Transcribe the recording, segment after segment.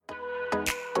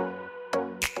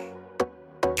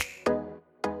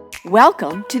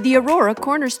Welcome to the Aurora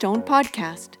Cornerstone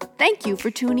Podcast. Thank you for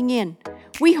tuning in.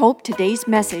 We hope today's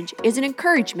message is an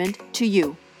encouragement to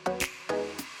you.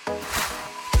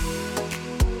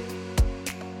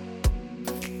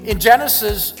 In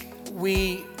Genesis,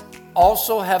 we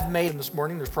also have made, this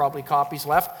morning there's probably copies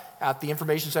left at the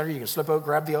Information Center. You can slip out,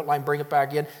 grab the outline, bring it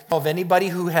back in. Of anybody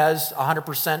who has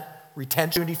 100%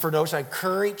 retention for notes, I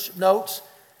encourage notes.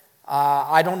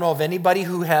 I don't know of anybody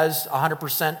who has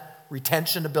 100%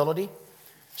 retention ability.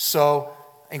 So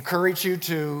I encourage you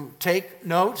to take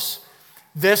notes.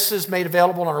 This is made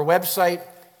available on our website,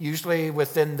 usually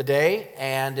within the day,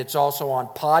 and it's also on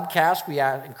podcast. We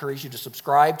encourage you to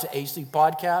subscribe to AC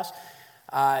Podcast.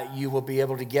 You will be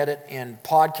able to get it in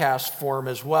podcast form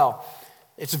as well.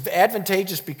 It's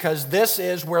advantageous because this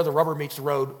is where the rubber meets the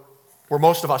road, where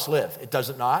most of us live. It does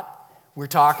it not? We're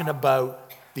talking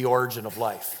about the origin of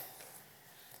life.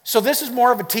 So this is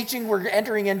more of a teaching. We're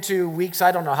entering into weeks,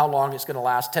 I don't know how long it's going to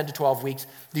last, 10 to 12 weeks.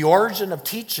 The origin of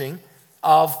teaching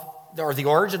or the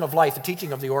origin of life, the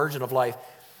teaching of the origin of life.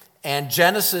 And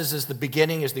Genesis is the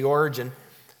beginning, is the origin.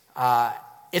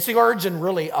 It's the origin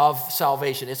really of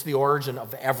salvation. It's the origin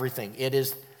of everything.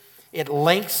 It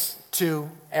links to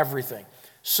everything.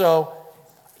 So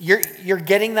you're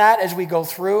getting that as we go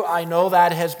through. I know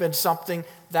that has been something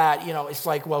that, it's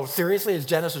like, well, seriously, is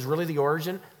Genesis really the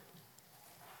origin?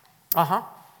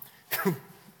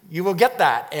 You will get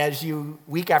that as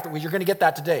week after week. You're going to get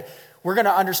that today. We're going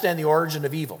to understand the origin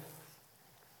of evil.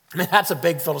 I mean, that's a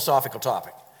big philosophical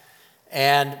topic.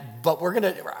 But we're going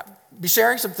to be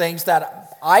sharing some things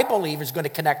that I believe is going to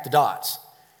connect the dots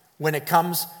when it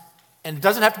comes, and it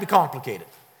doesn't have to be complicated.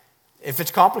 If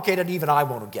it's complicated, even I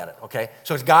won't get it, okay?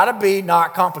 So it's got to be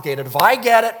not complicated. If I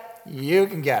get it, you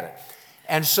can get it.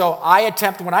 And so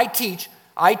when I teach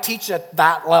at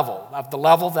that level, at the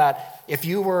level that if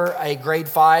you were a grade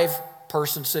 5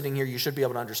 person sitting here, you should be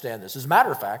able to understand this. As a matter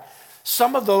of fact,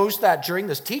 some of those that during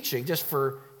this teaching, just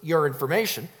for your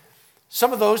information,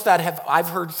 some of those that I've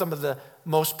heard some of the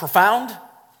most profound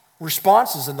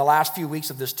responses in the last few weeks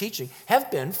of this teaching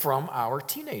have been from our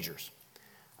teenagers.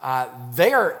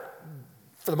 They are,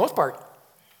 for the most part,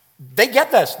 they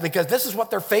get this because this is what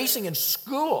they're facing in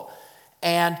school.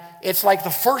 And it's like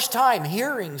the first time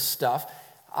hearing stuff.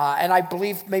 And I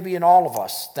believe maybe in all of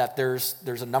us that there's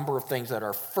a number of things that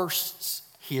are firsts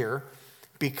here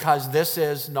because this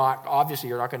is not, obviously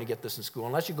you're not going to get this in school.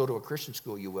 Unless you go to a Christian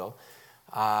school, you will.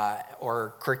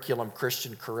 Or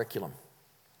Christian curriculum.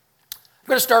 I'm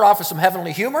going to start off with some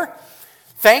heavenly humor.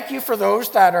 Thank you for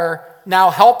those that are now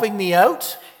helping me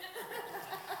out,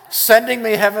 sending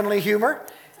me heavenly humor.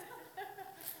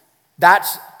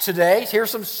 That's today.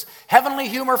 Here's some heavenly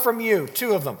humor from you,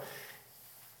 2 of them.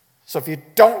 So if you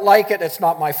don't like it, it's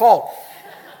not my fault.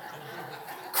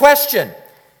 Question: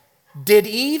 did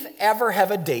Eve ever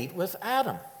have a date with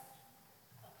Adam?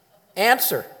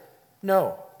 Answer: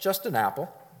 no, just an apple.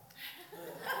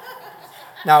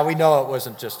 Now we know it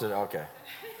wasn't just okay.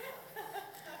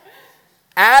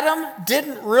 Adam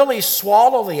didn't really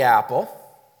swallow the apple.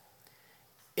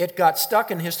 It got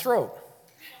stuck in his throat.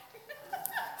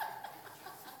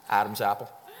 Adam's apple.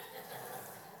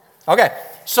 Okay,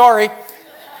 sorry.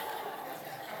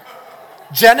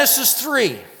 Genesis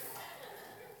 3,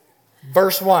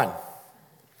 verse 1.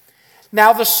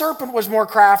 Now the serpent was more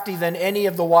crafty than any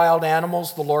of the wild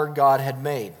animals the Lord God had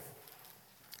made.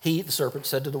 He, the serpent,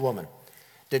 said to the woman,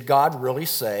 "Did God really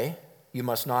say, 'You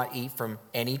must not eat from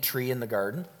any tree in the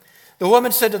garden?' The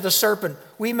woman said to the serpent,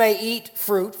 'We may eat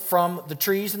fruit from the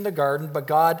trees in the garden, but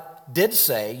God did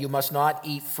say, you must not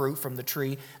eat fruit from the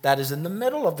tree that is in the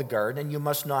middle of the garden, and you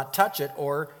must not touch it,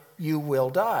 or you will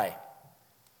die.'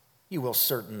 'You will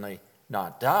certainly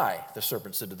not die,' the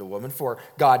serpent said to the woman, 'for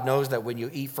God knows that when you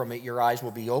eat from it, your eyes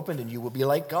will be opened, and you will be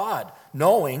like God,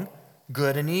 knowing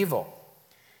good and evil.'"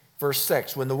 Verse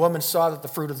 6, when the woman saw that the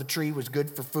fruit of the tree was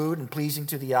good for food and pleasing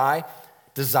to the eye,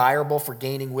 desirable for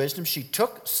gaining wisdom, she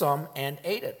took some and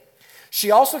ate it.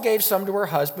 She also gave some to her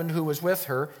husband who was with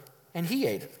her, and he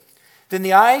ate it. Then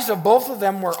the eyes of both of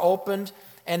them were opened,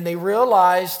 and they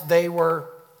realized they were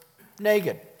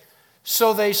naked.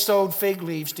 So they sewed fig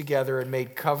leaves together and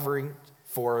made covering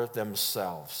for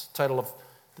themselves. The title of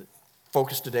the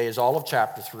focus today is all of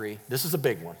chapter 3. This is a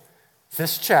big one.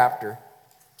 This chapter,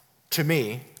 to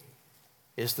me,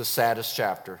 is the saddest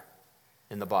chapter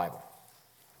in the Bible.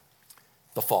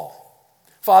 The fall.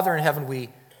 Father in heaven, we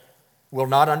will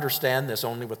not understand this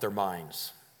only with their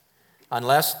minds.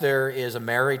 Unless there is a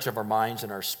marriage of our minds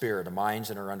and our spirit, the minds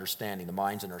and our understanding, the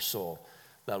minds and our soul,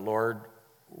 that, Lord,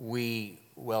 we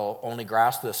will only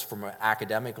grasp this from an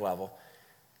academic level.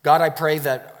 God, I pray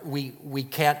that we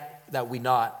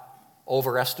not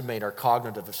overestimate our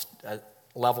cognitive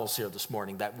levels here this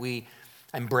morning, that we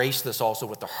embrace this also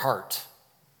with the heart,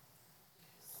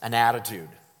 an attitude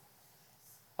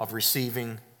of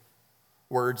receiving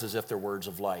words as if they're words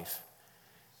of life.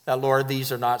 That, Lord,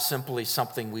 these are not simply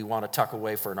something we want to tuck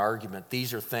away for an argument.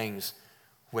 These are things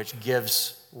which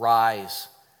gives rise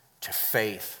to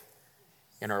faith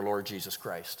in our Lord Jesus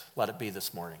Christ. Let it be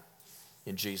this morning.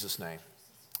 In Jesus' name,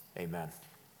 amen.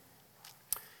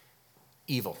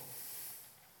 Evil.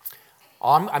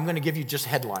 I'm going to give you just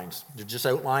headlines. They're just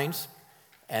outlines,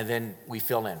 and then we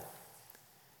fill in.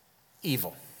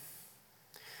 Evil.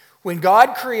 When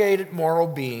God created moral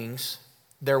beings,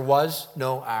 there was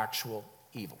no actual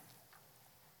evil.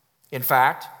 In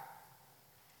fact,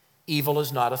 evil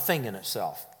is not a thing in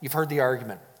itself. You've heard the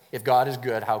argument, if God is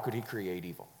good, how could he create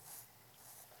evil?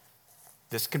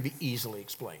 This can be easily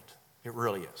explained. It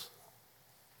really is.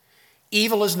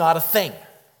 Evil is not a thing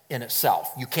in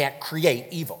itself. You can't create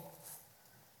evil.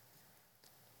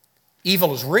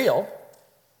 Evil is real.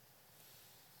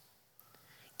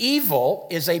 Evil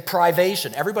is a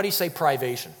privation. Everybody say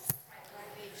privation.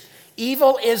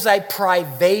 Evil is a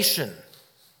privation.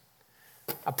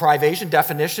 A privation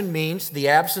definition means the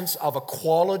absence of a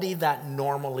quality that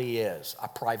normally is. A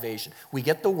privation. We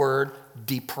get the word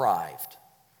deprived.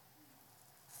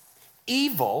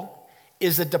 Evil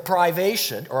is a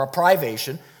deprivation or a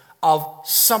privation of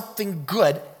something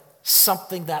good,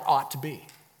 something that ought to be.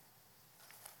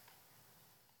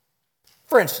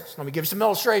 For instance, let me give you some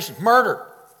illustrations. Murder.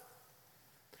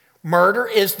 Murder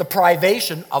is the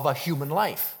privation of a human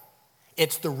life.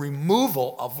 It's the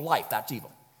removal of life. That's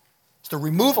evil. It's the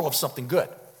removal of something good.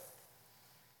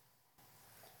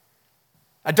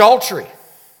 Adultery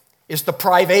is the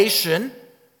privation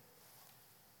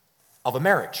of a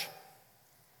marriage.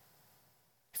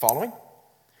 Following?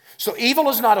 So evil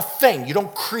is not a thing. You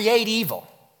don't create evil.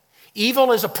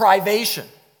 Evil is a privation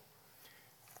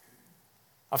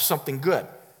of something good.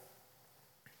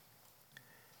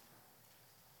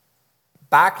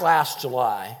 Back last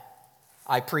July,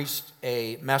 I preached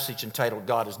a message entitled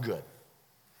God is Good.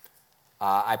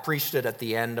 I preached it at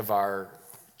the end of our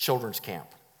children's camp.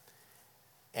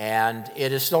 And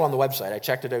it is still on the website. I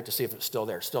checked it out to see if it's still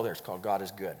there. It's still there. It's called God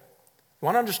is Good. You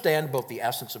want to understand about the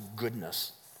essence of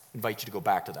goodness, I invite you to go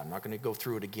back to that. I'm not going to go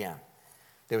through it again.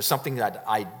 There was something that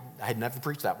I had never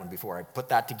preached that one before. I put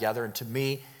that together, and to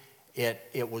me,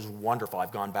 it was wonderful.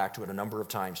 I've gone back to it a number of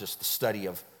times, just the study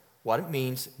of what it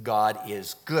means God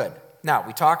is good. Now,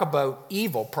 we talk about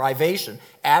evil, privation,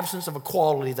 absence of a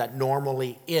quality that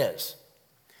normally is.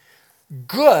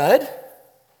 Good,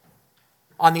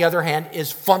 on the other hand,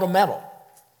 is fundamental.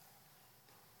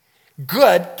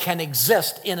 Good can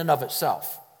exist in and of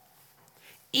itself.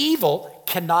 Evil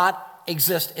cannot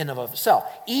exist in and of itself.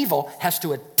 Evil has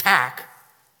to attack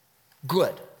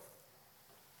good.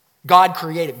 God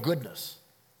created goodness.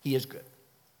 He is good.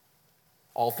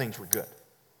 All things were good.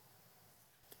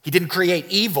 He didn't create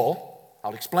evil.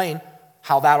 I'll explain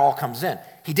how that all comes in.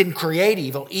 He didn't create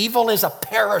evil. Evil is a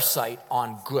parasite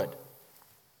on good.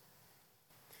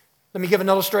 Let me give an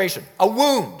illustration. A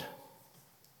wound.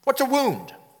 What's a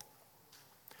wound?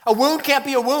 A wound can't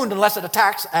be a wound unless it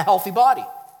attacks a healthy body.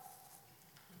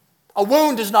 A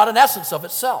wound is not an essence of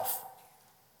itself.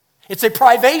 It's a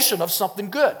privation of something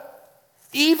good.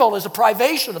 Evil is a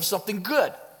privation of something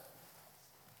good.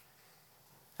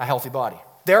 A healthy body.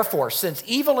 Therefore, since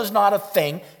evil is not a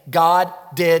thing, God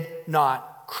did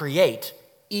not create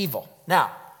evil.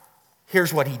 Now,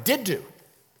 here's what he did do.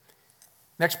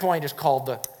 Next point is called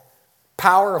the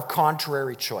power of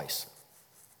contrary choice.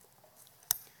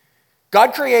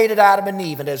 God created Adam and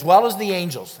Eve, and as well as the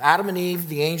angels, Adam and Eve,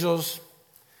 the angels,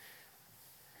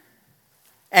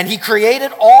 and he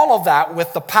created all of that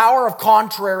with the power of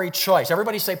contrary choice.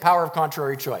 Everybody say power of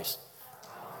contrary choice.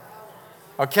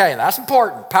 Okay, that's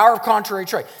important. Power of contrary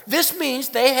choice. This means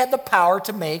they had the power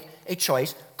to make a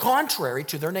choice contrary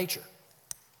to their nature.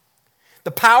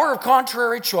 The power of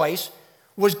contrary choice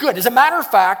was good. As a matter of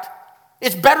fact,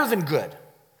 it's better than good.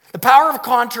 The power of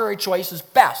contrary choice is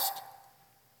best.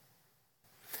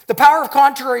 The power of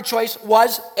contrary choice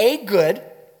was a good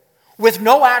with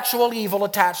no actual evil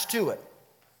attached to it.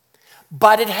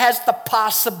 But it has the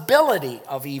possibility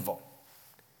of evil.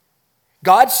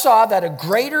 God saw that a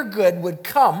greater good would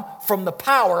come from the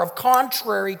power of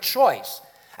contrary choice.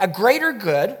 A greater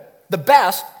good, the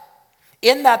best,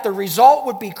 in that the result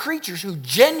would be creatures who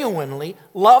genuinely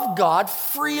love God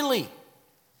freely.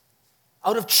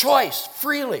 Out of choice,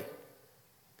 freely.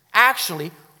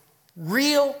 Actually,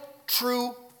 real,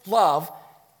 true love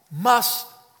must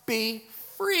be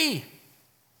free.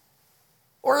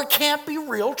 Or it can't be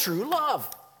real, true love.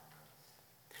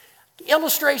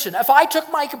 Illustration. If I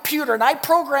took my computer and I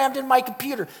programmed in my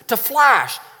computer to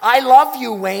flash, I love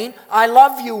you, Wayne, I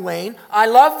love you, Wayne, I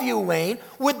love you, Wayne,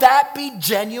 would that be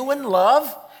genuine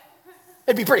love?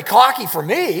 It'd be pretty cocky for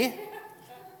me.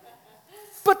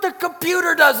 But the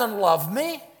computer doesn't love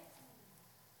me.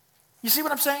 You see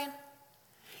what I'm saying?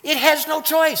 It has no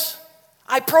choice.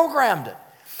 I programmed it.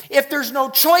 If there's no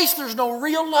choice, there's no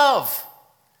real love.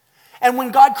 And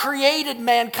when God created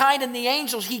mankind and the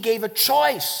angels, he gave a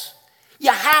choice.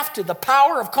 You have to. The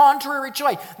power of contrary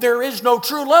choice. There is no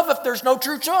true love if there's no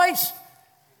true choice.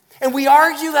 And we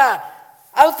argue that.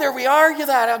 Out there we argue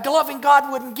that. A loving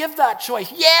God wouldn't give that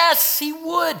choice. Yes, he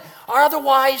would.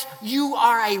 Otherwise, you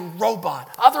are a robot.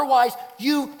 Otherwise,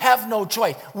 you have no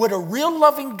choice. Would a real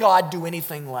loving God do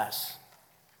anything less?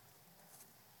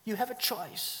 You have a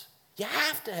choice. You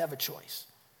have to have a choice.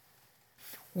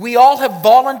 We all have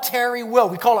voluntary will.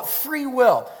 We call it free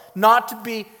will, not to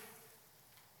be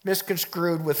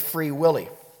misconstrued with free willy.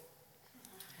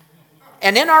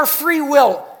 And in our free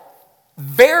will,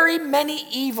 very many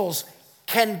evils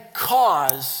can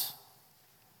cause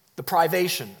the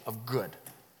privation of good.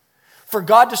 For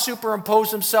God to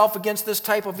superimpose himself against this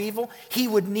type of evil, he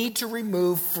would need to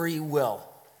remove free will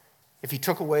if he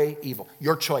took away evil,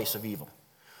 your choice of evil.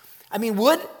 I mean,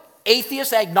 would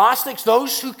atheists, agnostics,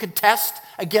 those who contest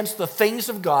against the things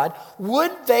of God,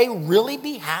 would they really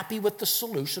be happy with the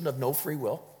solution of no free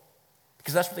will?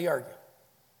 Because that's what they argue.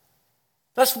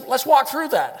 Let's walk through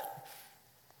that.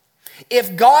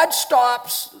 If God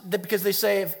stops, because they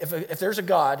say if there's a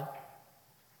God,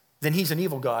 then he's an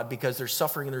evil God because there's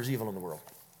suffering and there's evil in the world.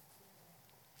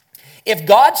 If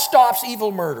God stops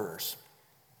evil murderers,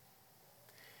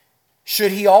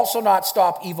 should he also not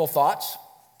stop evil thoughts,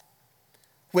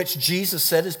 which Jesus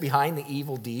said is behind the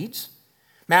evil deeds?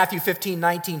 Matthew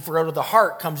 15:19, for out of the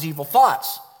heart comes evil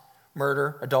thoughts.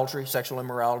 Murder, adultery, sexual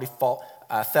immorality,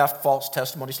 theft, false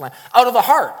testimony, slander. Out of the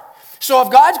heart. So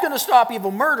if God's going to stop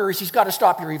evil murderers, he's got to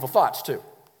stop your evil thoughts too.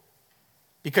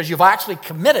 Because you've actually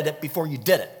committed it before you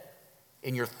did it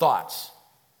in your thoughts.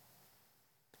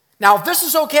 Now, if this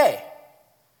is okay,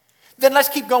 then let's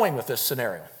keep going with this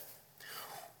scenario.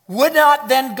 Would not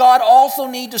then God also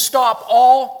need to stop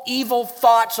all evil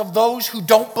thoughts of those who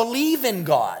don't believe in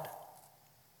God?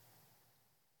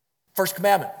 First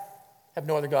commandment, have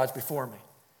no other gods before me.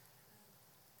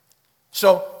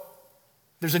 So,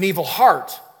 there's an evil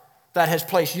heart that has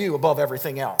placed you above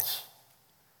everything else.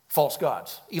 False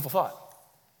gods, evil thought.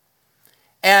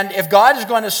 And if God is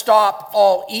going to stop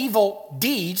all evil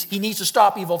deeds, he needs to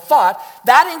stop evil thought.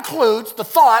 That includes the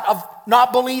thought of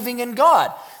not believing in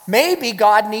God. Maybe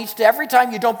God needs to, every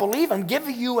time you don't believe him, give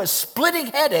you a splitting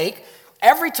headache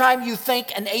every time you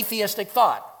think an atheistic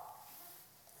thought.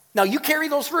 Now, you carry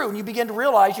those through and you begin to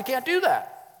realize you can't do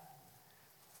that.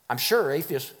 I'm sure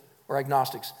atheists or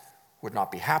agnostics would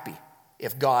not be happy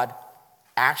if God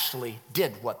actually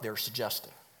did what they're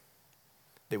suggesting.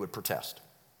 They would protest.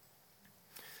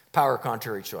 Power of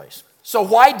contrary choice. So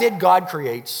why did God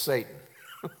create Satan?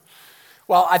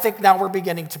 Well, I think now we're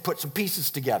beginning to put some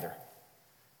pieces together.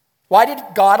 Why did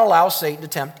God allow Satan to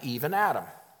tempt Eve and Adam?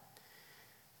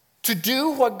 To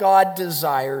do what God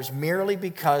desires merely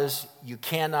because you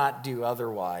cannot do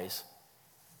otherwise,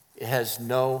 it has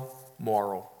no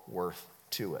moral worth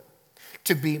to it.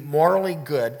 To be morally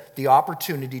good, the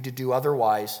opportunity to do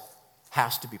otherwise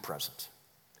has to be present.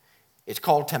 It's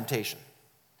called temptation.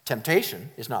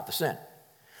 Temptation is not the sin,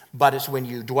 but it's when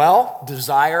you dwell,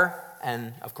 desire,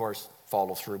 and of course,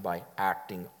 follow through by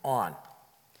acting on.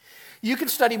 You can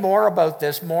study more about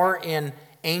this, more in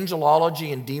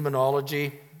angelology and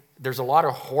demonology. There's a lot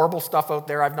of horrible stuff out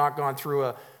there. I've not gone through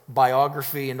a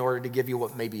biography in order to give you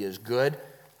what maybe is good.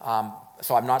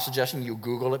 So I'm not suggesting you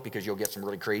Google it because you'll get some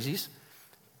really crazies.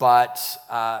 But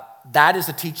that is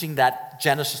a teaching that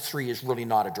Genesis 3 is really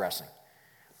not addressing.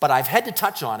 But I've had to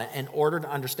touch on it in order to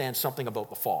understand something about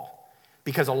the fall.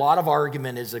 Because a lot of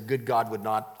argument is a good God would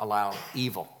not allow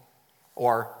evil.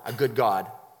 Or a good God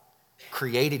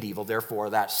created evil,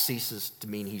 therefore that ceases to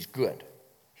mean he's good.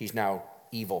 He's now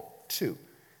evil too.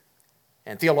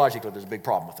 And theologically, there's a big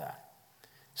problem with that.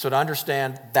 So to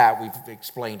understand that, we've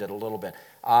explained it a little bit.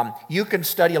 You can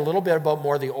study a little bit about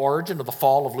more the origin of the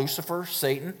fall of Lucifer,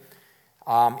 Satan,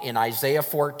 in Isaiah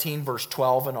 14, verse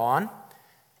 12 and on.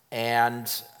 And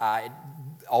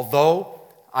although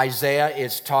Isaiah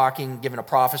is giving a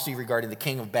prophecy regarding the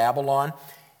king of Babylon,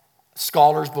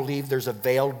 scholars believe there's a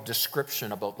veiled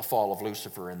description about the fall of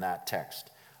Lucifer in that text.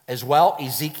 As well,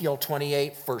 Ezekiel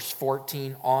 28, verse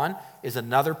 14 on, is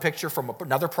another picture from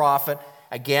another prophet,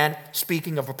 again,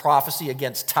 speaking of a prophecy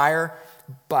against Tyre,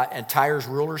 and Tyre's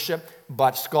rulership,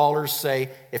 but scholars say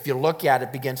if you look at it,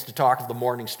 it begins to talk of the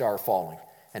morning star falling,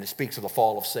 and it speaks of the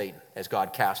fall of Satan as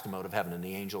God cast him out of heaven and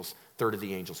the angels, third of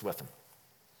the angels with him.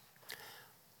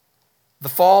 The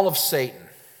fall of Satan.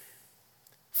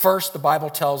 First, the Bible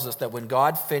tells us that when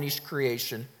God finished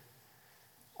creation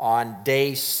on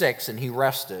day 6 and he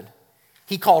rested,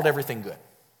 he called everything good.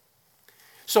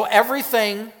 So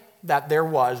everything that there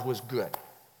was good.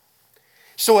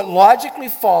 So it logically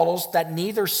follows that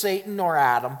neither Satan nor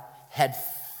Adam had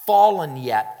fallen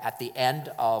yet at the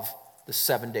end of the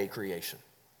 7-day creation.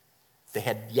 They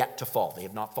had yet to fall. They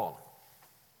have not fallen.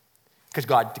 Because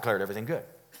God declared everything good.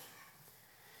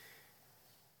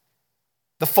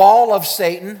 The fall of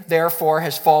Satan, therefore,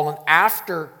 has fallen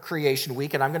after creation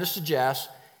week, and I'm going to suggest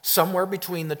somewhere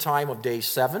between the time of day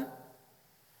 7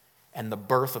 and the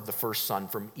birth of the first son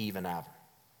from Eve and Adam.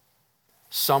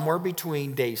 Somewhere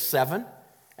between day 7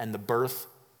 and the birth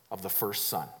of the first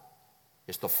son.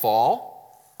 It's the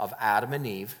fall of Adam and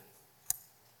Eve.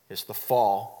 It's the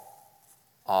fall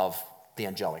of the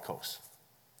angelic host.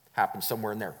 Happens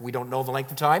somewhere in there. We don't know the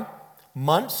length of time.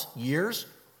 Months, years,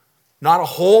 not a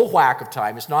whole whack of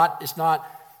time.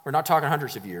 We're not talking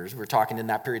hundreds of years. We're talking in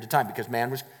that period of time because man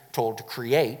was told to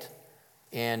create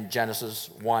in Genesis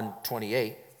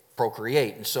 1:28,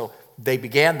 procreate. And so they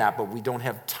began that, but we don't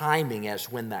have timing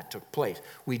as when that took place.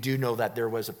 We do know that there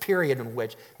was a period in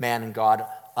which man and God,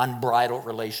 unbridled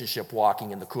relationship,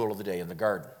 walking in the cool of the day in the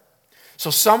garden. So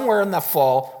somewhere in the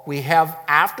fall, we have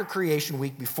after creation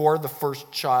week, before the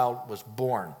first child was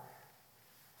born.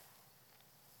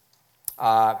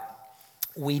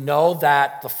 We know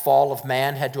that the fall of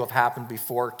man had to have happened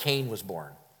before Cain was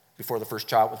born, before the first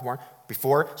child was born.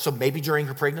 So maybe during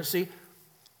her pregnancy,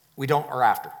 or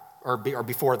after, or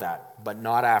before that, but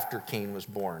not after Cain was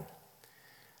born.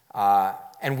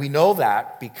 And we know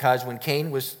that because when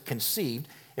Cain was conceived,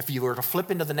 if you were to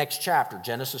flip into the next chapter,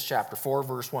 Genesis chapter 4,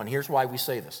 verse 1, here's why we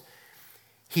say this.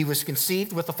 He was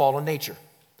conceived with the fallen nature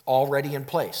already in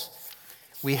place.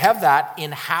 We have that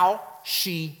in how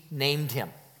she named him.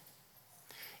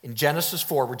 In Genesis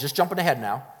 4, we're just jumping ahead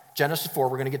now. Genesis 4,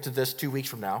 we're going to get to this 2 weeks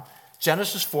from now.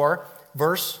 Genesis 4,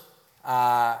 verse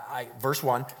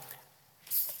 1.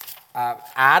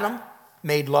 Adam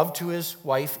made love to his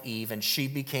wife Eve, and she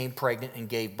became pregnant and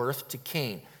gave birth to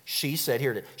Cain. She said,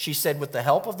 with the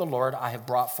help of the Lord, I have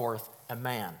brought forth a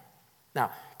man.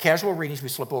 Now, casual readings, we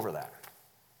slip over that.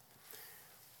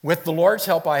 With the Lord's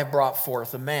help, I have brought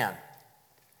forth a man.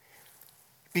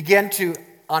 Begin to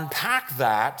unpack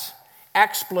that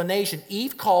explanation.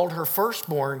 Eve called her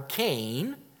firstborn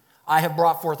Cain, I have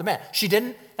brought forth a man. She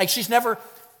didn't, she's never,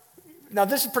 now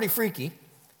this is pretty freaky.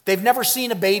 They've never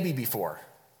seen a baby before.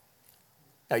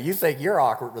 Now you think you're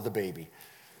awkward with a baby.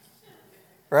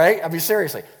 Right? I mean,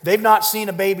 seriously. They've not seen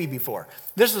a baby before.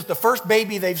 This is the first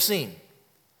baby they've seen.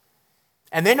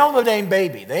 And they know the name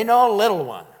baby. They know a little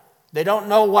one. They don't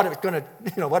know what it's going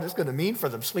to mean for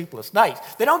them sleepless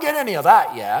nights. They don't get any of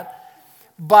that yet.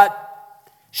 But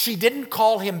she didn't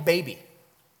call him baby.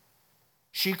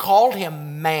 She called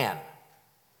him man.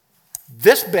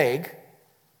 This big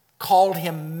called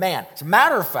him man. As a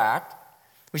matter of fact,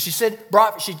 when she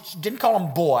didn't call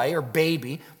him boy or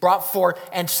baby, brought forth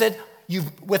and said,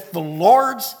 with the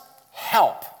Lord's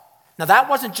help. Now that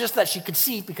wasn't just that she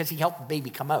conceived because he helped the baby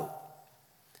come out.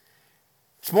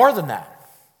 It's more than that.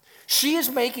 She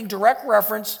is making direct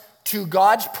reference to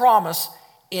God's promise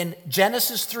in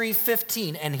Genesis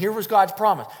 3:15. And here was God's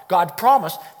promise. God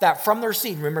promised that from their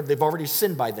seed, remember they've already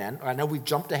sinned by then. I know we've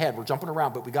jumped ahead, we're jumping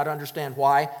around, but we got to understand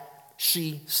why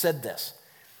she said this.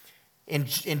 In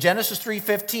Genesis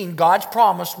 3:15, God's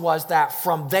promise was that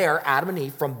from there, Adam and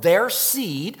Eve, from their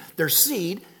seed,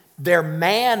 their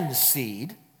man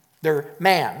seed, their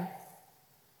man,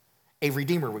 a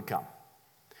redeemer would come.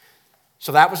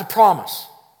 So that was a promise.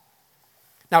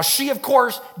 Now she, of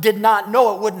course, did not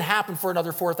know it wouldn't happen for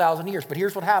another 4,000 years. But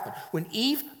here's what happened. When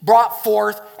Eve brought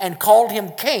forth and called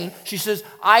him Cain, she says,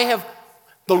 the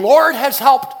Lord has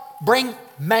helped bring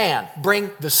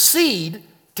the seed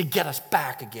to get us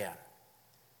back again.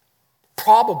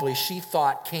 Probably she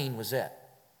thought Cain was it.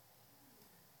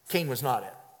 Cain was not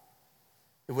it.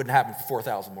 It wouldn't happen for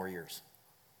 4,000 more years.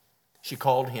 She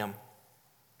called him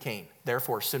Cain.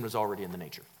 Therefore, sin was already in the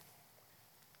nature.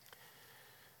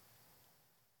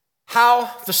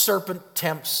 How the serpent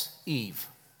tempts Eve.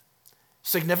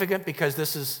 Significant because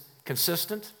this is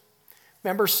consistent.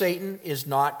 Remember, Satan is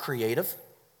not creative.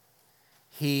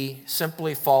 He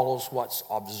simply follows what's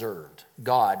observed.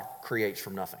 God creates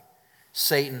from nothing.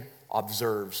 Satan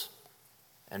observes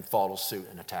and follows suit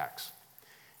and attacks.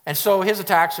 And so his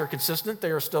attacks are consistent.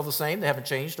 They are still the same. They haven't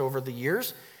changed over the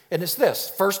years. And it's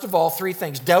this. First of all, three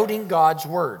things. Doubting God's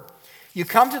word. You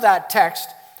come to that text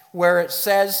where it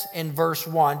says in verse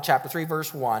 1, chapter 3,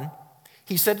 verse 1,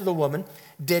 he said to the woman,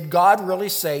 did God really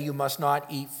say you must not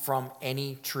eat from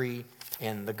any tree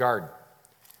in the garden?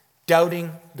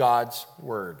 Doubting God's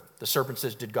word. The serpent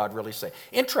says, did God really say?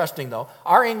 Interesting, though,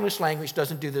 our English language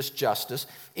doesn't do this justice.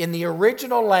 In the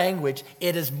original language,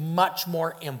 it is much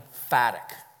more emphatic.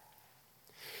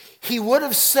 He would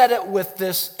have said it with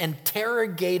this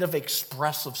interrogative,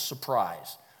 expressive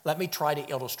surprise. Let me try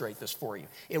to illustrate this for you.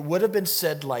 It would have been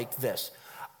said like this.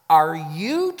 Are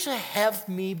you to have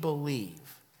me believe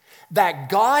that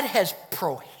God has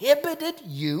prohibited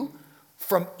you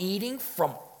from eating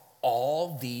from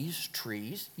all these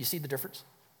trees? You see the difference?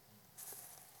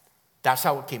 That's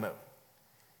how it came out.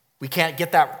 We can't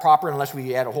get that proper unless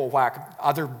we add a whole whack.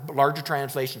 Other larger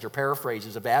translations or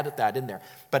paraphrases have added that in there.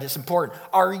 But it's important.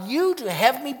 Are you to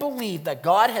have me believe that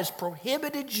God has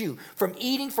prohibited you from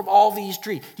eating from all these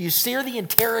trees? Do you see the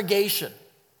interrogation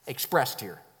expressed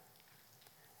here?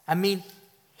 I mean,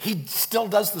 he still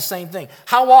does the same thing.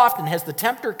 How often has the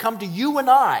tempter come to you and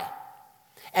I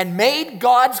and made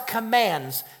God's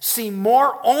commands seem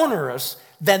more onerous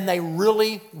than they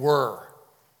really were?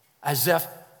 As if,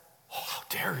 oh, how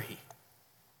dare he?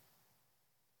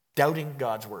 Doubting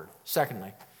God's word.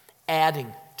 Secondly,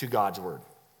 adding to God's word.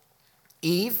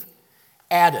 Eve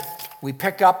added. We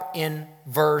pick up in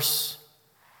verse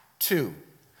 2.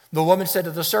 The woman said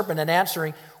to the serpent in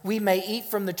answering, we may eat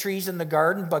from the trees in the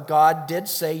garden, but God did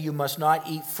say you must not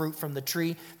eat fruit from the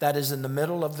tree that is in the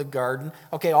middle of the garden.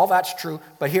 Okay, all that's true,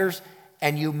 but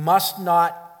and you must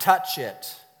not touch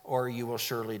it, or you will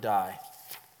surely die.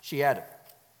 She added.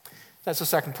 That's the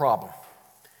second problem.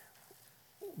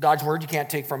 God's word you can't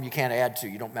take from, you can't add to.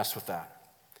 You don't mess with that.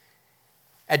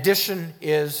 Addition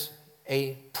is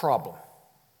a problem.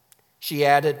 She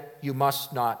added, you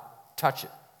must not touch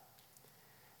it.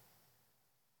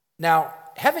 Now,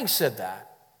 having said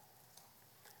that,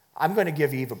 I'm going to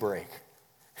give Eve a break.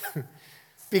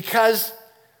 Because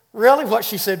really what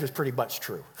she said was pretty much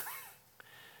true.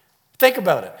 Think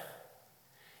about it.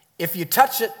 If you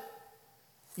touch it,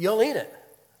 you'll eat it.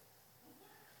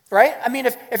 Right? I mean,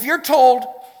 if you're told,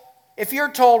 you're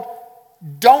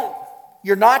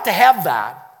not to have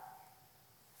that,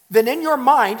 then in your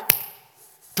mind,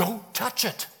 don't touch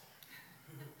it.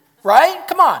 Right?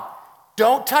 Come on.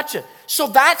 Don't touch it. So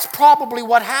that's probably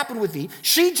what happened with Eve.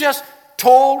 She just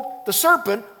told the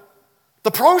serpent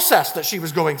the process that she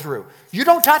was going through. You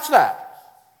don't touch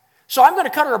that. So I'm going to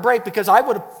cut her a break because I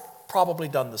would have probably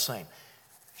done the same.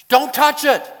 Don't touch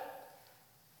it.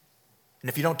 And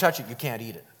if you don't touch it, you can't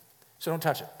eat it. So don't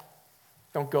touch it.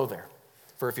 Don't go there.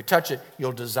 For if you touch it,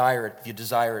 you'll desire it. If you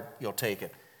desire it, you'll take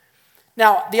it.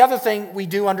 Now, the other thing we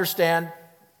do understand,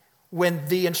 when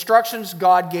the instructions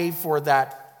God gave for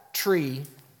that tree,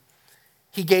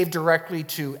 he gave directly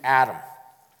to Adam.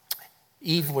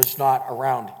 Eve was not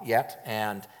around yet,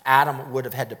 and Adam would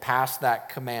have had to pass that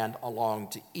command along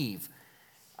to Eve.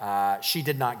 She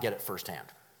did not get it firsthand.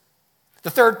 The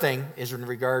third thing is in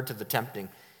regard to the tempting,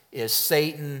 is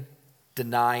Satan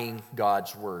denying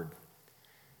God's word.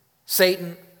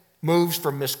 Satan moves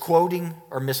from misquoting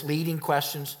or misleading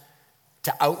questions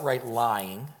to outright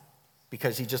lying,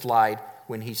 because he just lied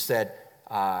when he said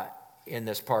in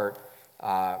this part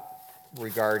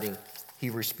regarding, he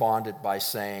responded by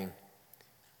saying,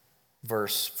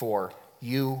 verse 4,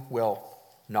 you will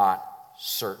not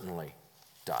certainly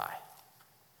die.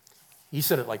 He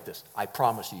said it like this, I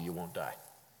promise you, you won't die.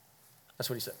 That's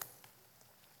what he said.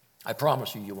 I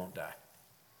promise you, you won't die.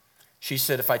 She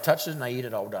said, if I touch it and I eat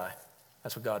it, I'll die.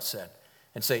 That's what God said.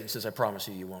 And Satan says, I promise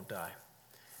you, you won't die.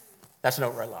 That's an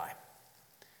outright lie.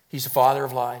 He's the father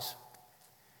of lies.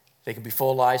 They can be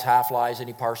full lies, half lies,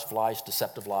 any parts of lies,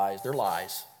 deceptive lies. They're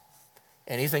lies.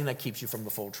 Anything that keeps you from the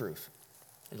full truth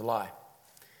is a lie.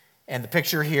 And the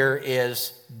picture here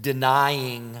is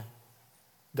denying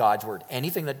God's word.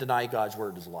 Anything that denies God's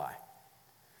word is a lie.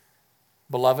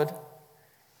 Beloved,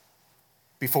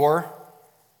 before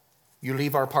you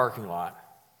leave our parking lot,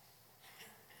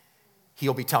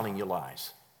 he'll be telling you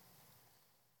lies.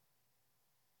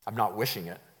 I'm not wishing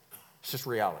it. It's just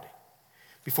reality.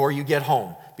 Before you get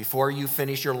home, before you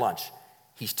finish your lunch,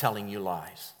 he's telling you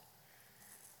lies.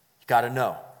 You got to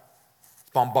know.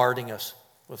 He's bombarding us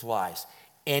with lies.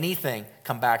 Anything,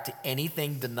 come back to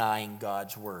anything denying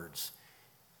God's words.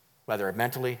 Whether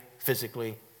mentally,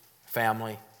 physically,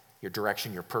 family, your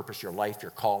direction, your purpose, your life,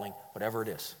 your calling, whatever it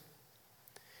is.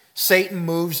 Satan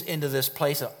moves into this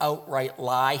place of outright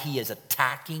lie. He is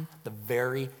attacking the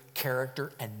very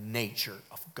character and nature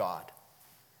of God.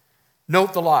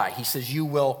 Note the lie. He says, you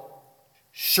will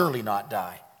surely not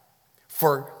die.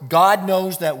 For God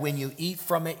knows that when you eat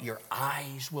from it, your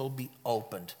eyes will be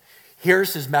opened.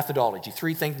 Here's his methodology.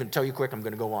 3 things I'm going to tell you quick. I'm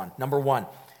going to go on. Number 1,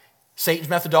 Satan's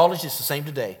methodology is the same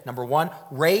today. Number 1,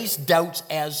 raise doubts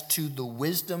as to the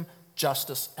wisdom,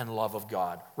 justice, and love of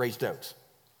God. Raise doubts.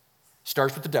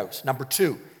 Starts with the doubts. Number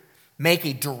 2, make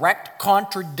a direct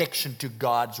contradiction to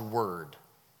God's word.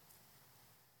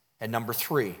 And number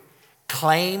 3,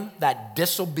 claim that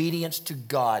disobedience to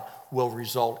God will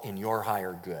result in your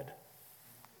higher good.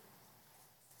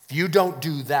 If you don't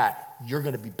do that, you're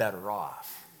going to be better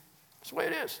off. That's the way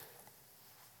it is.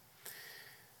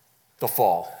 The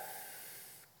fall.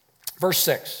 Verse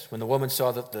 6, when the woman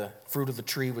saw that the fruit of the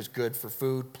tree was good for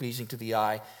food, pleasing to the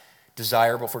eye,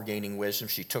 desirable for gaining wisdom,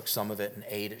 she took some of it and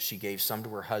ate it. She gave some to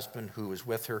her husband who was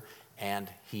with her, and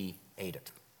he ate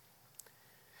it.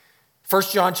 1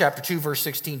 John chapter 2, verse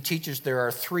 16 teaches there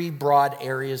are 3 broad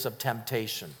areas of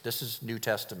temptation. This is New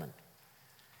Testament.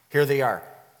 Here they are.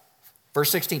 Verse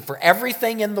 16, for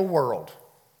everything in the world,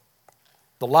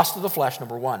 the lust of the flesh,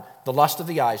 number 1, the lust of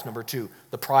the eyes, number 2,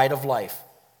 the pride of life,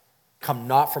 come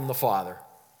not from the Father,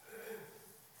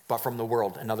 but from the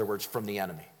world. In other words, from the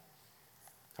enemy.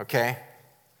 Okay?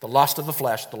 The lust of the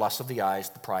flesh, the lust of the eyes,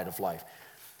 the pride of life.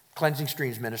 Cleansing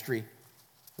Streams Ministry,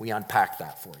 we unpack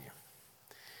that for you.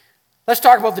 Let's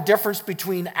talk about the difference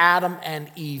between Adam and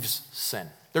Eve's sin.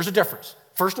 There's a difference.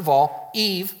 First of all,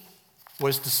 Eve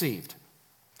was deceived.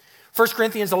 1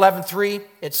 Corinthians 11:3,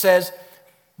 it says,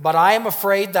 but I am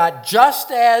afraid that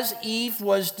just as Eve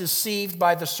was deceived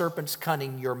by the serpent's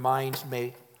cunning, your minds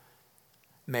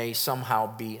may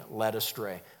somehow be led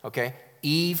astray. Okay?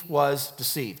 Eve was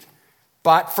deceived.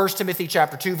 But 1 Timothy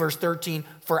chapter 2, verse 13,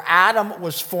 for Adam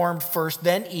was formed first,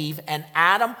 then Eve, and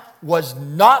Adam was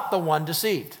not the one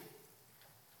deceived.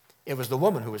 It was the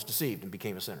woman who was deceived and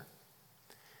became a sinner.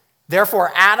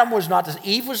 Therefore,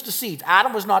 Eve was deceived.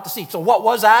 Adam was not deceived. So what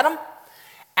was Adam?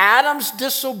 Adam's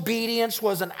disobedience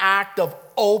was an act of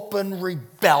open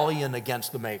rebellion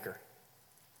against the Maker.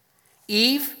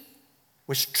 Eve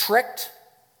was tricked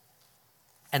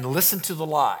and listened to the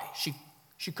lie.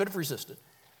 She could have resisted,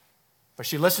 but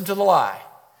she listened to the lie.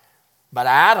 But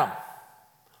Adam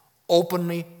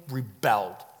openly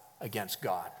rebelled against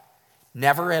God.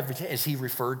 Never as he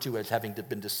referred to as having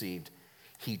been deceived.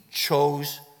 He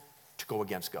chose to go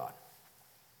against God.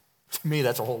 To me,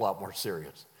 that's a whole lot more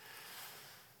serious.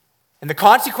 And the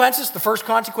consequences, the first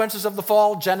consequences of the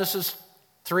fall, Genesis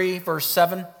 3, verse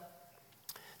 7.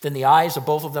 Then the eyes of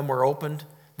both of them were opened.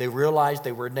 They realized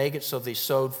they were naked, so they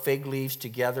sewed fig leaves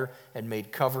together and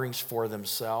made coverings for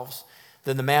themselves.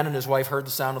 Then the man and his wife heard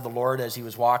the sound of the Lord as he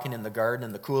was walking in the garden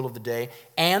in the cool of the day,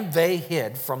 and they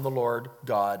hid from the Lord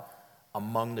God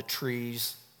among the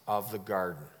trees of the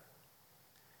garden.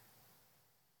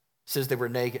 It says they were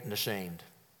naked and ashamed.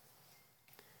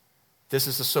 This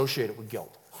is associated with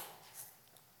guilt.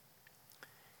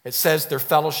 It says their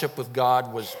fellowship with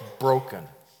God was broken.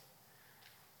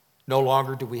 No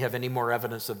longer do we have any more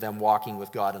evidence of them walking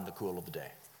with God in the cool of the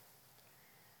day.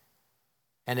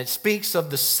 And it speaks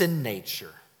of the sin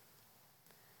nature.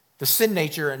 The sin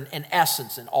nature, in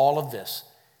essence, in all of this,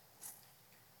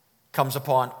 comes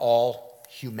upon all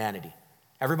humanity.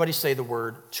 Everybody say the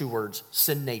word, 2 words,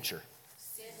 sin nature.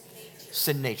 Sin nature.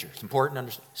 Sin nature. It's important to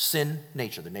understand. Sin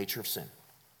nature, the nature of sin.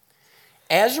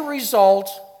 As a result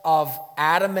of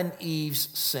Adam and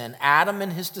Eve's sin, Adam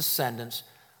and his descendants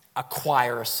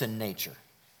acquire a sin nature.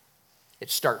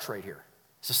 It starts right here.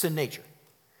 It's a sin nature.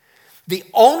 The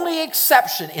only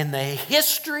exception in the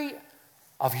history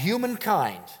of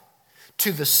humankind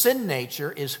to the sin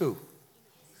nature is who?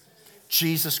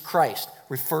 Jesus Christ,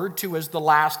 referred to as the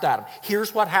last Adam.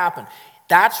 Here's what happened.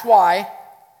 That's why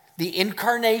the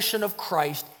incarnation of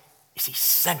Christ is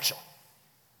essential.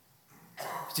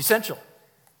 It's essential.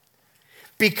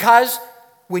 Because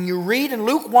when you read in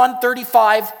Luke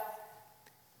 1:35,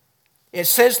 it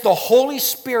says the Holy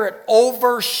Spirit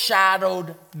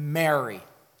overshadowed Mary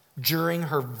during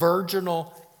her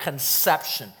virginal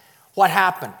conception. What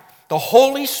happened? The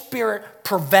Holy Spirit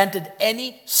prevented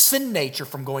any sin nature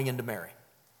from going into Mary.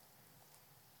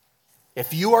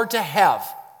 If you are to have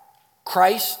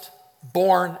Christ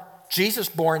born, Jesus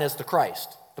born as the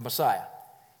Christ, the Messiah,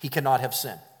 he cannot have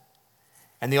sin.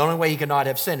 And the only way he cannot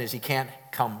have sin is he can't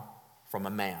come from a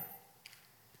man.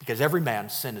 Because every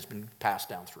man's sin has been passed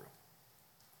down through.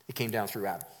 It came down through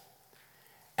Adam.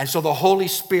 And so the Holy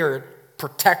Spirit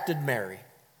protected Mary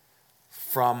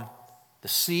from the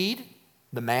seed,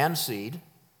 the man seed,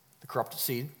 the corrupted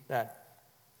seed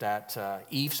that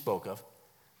Eve spoke of,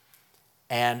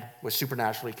 and was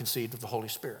supernaturally conceived of the Holy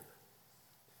Spirit,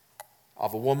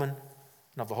 of a woman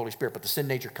and of the Holy Spirit. But the sin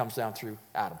nature comes down through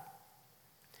Adam.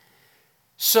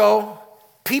 So,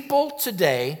 people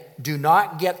today do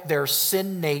not get their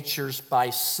sin natures by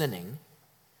sinning.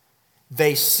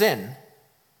 They sin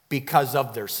because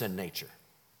of their sin nature.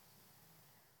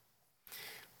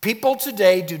 People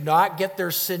today do not get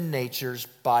their sin natures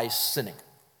by sinning.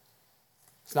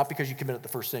 It's not because you committed the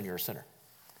first sin, you're a sinner.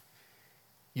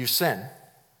 You sin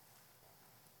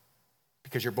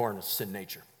because you're born with sin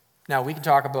nature. Now, we can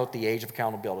talk about the age of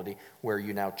accountability where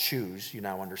you now choose, you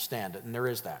now understand it, and there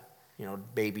is that. You know,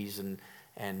 babies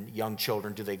and young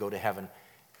children, do they go to heaven?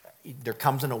 There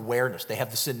comes an awareness. They have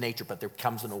the sin nature, but there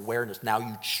comes an awareness. Now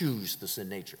you choose the sin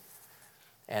nature.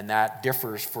 And that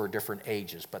differs for different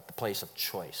ages, but the place of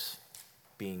choice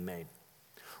being made.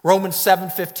 Romans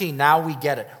 7:15, now we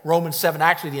get it. Romans 7,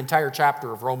 actually the entire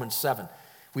chapter of Romans 7.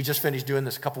 We just finished doing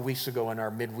this a couple weeks ago in our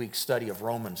midweek study of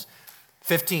Romans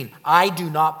 15.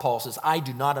 Paul says, I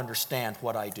do not understand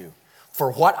what I do. For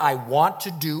what I want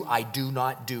to do, I do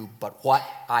not do, but what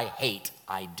I hate,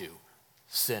 I do.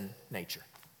 Sin nature.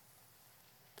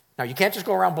 Now, you can't just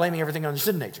go around blaming everything on the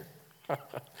sin nature.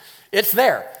 It's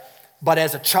there. But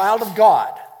as a child of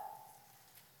God,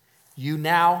 you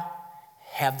now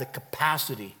have the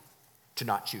capacity to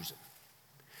not choose it.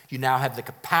 You now have the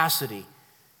capacity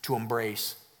to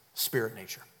embrace spirit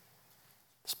nature,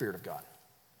 the Spirit of God.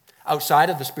 Outside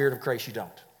of the Spirit of Christ, you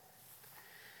don't.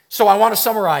 So I want to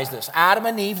summarize this. Adam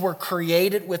and Eve were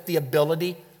created with the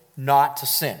ability not to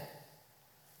sin.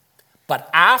 But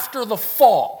after the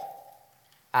fall,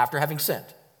 after having sinned,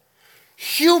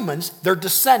 humans, their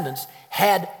descendants,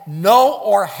 had no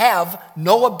or have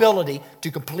no ability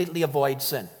to completely avoid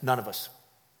sin. None of us.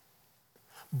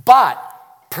 But,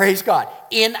 praise God,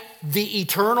 in the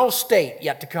eternal state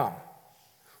yet to come,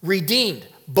 redeemed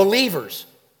believers,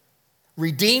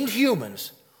 redeemed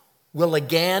humans will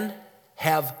again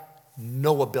have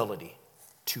no ability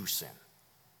to sin.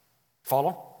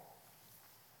 Follow?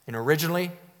 And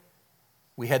originally,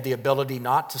 we had the ability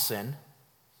not to sin,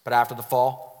 but after the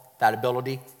fall, that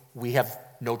ability, we have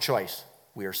no choice.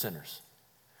 We are sinners.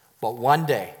 But one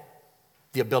day,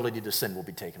 the ability to sin will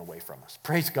be taken away from us.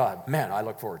 Praise God. Man, I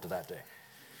look forward to that day.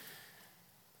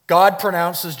 God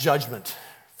pronounces judgment.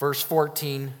 Verse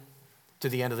 14 to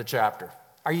the end of the chapter.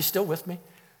 Are you still with me?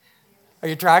 Are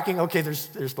you tracking? Okay,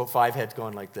 there's about 5 heads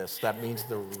going like this. That means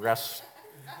the rest.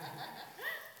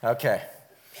 Okay.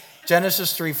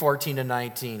 Genesis 3:14 to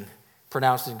 19,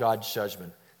 pronouncing God's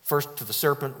judgment. First to the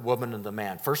serpent, woman, and the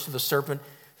man. First to the serpent,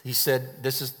 he said,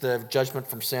 this is the judgment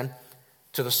from sin.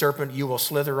 To the serpent, you will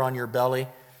slither on your belly.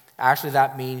 Actually,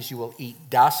 that means you will eat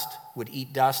dust. Would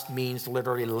eat dust means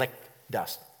literally lick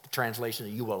dust. The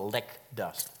translation, you will lick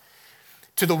dust.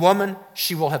 To the woman,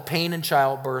 she will have pain in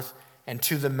childbirth. And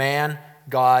to the man,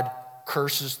 God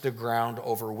curses the ground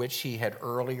over which he had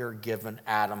earlier given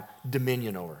Adam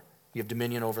dominion over. You have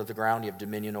dominion over the ground. You have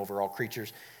dominion over all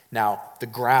creatures. Now, the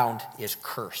ground is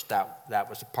cursed. That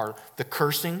was a part of the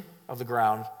cursing of the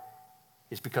ground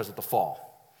is because of the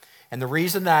fall. And the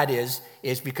reason that is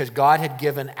because God had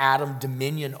given Adam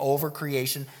dominion over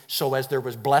creation. So as there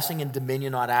was blessing and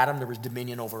dominion on Adam, there was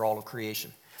dominion over all of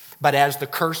creation. But as the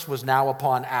curse was now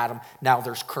upon Adam, now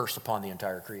there's curse upon the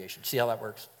entire creation. See how that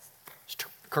works? It's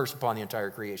curse upon the entire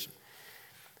creation.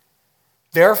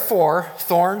 Therefore,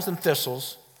 thorns and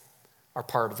thistles are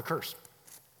part of the curse.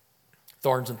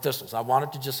 Thorns and thistles. I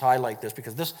wanted to just highlight this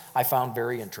because this I found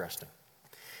very interesting.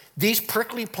 These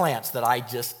prickly plants that I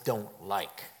just don't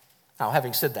like. Now,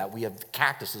 having said that, we have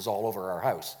cactuses all over our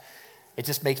house. It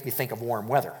just makes me think of warm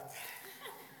weather.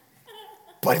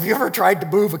 But have you ever tried to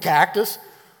move a cactus?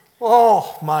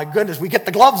 Oh, my goodness, we get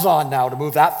the gloves on now to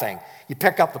move that thing. You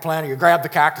pick up the plant, or you grab the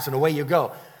cactus, and away you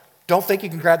go. Don't think you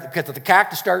can grab it, because the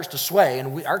cactus starts to sway,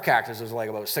 and our cactus is like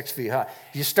about 6 feet high.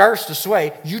 If it starts to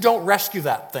sway, you don't rescue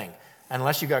that thing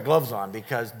unless you got gloves on,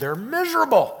 because they're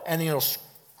miserable, and it'll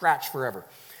scratch forever.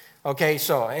 Okay,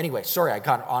 so anyway, sorry, I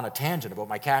got on a tangent about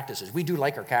my cactuses. We do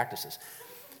like our cactuses.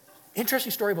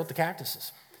 Interesting story about the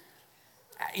cactuses.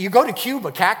 You go to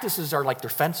Cuba, cactuses are like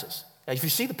their fences. If you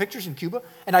see the pictures in Cuba,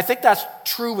 and I think that's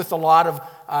true with a lot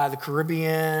of the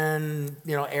Caribbean,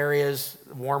 areas,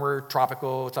 warmer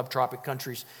tropical, subtropic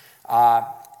countries.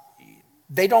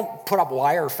 They don't put up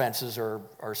wire fences or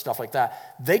stuff like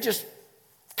that. They just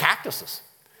cactuses.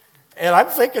 And I'm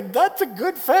thinking, that's a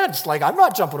good fence. Like, I'm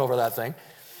not jumping over that thing.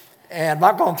 And I'm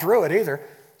not going through it either.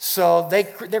 So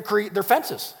they're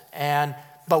fences.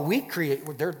 But we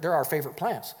create, they're our favorite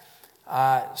plants.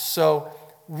 So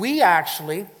we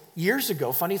actually, years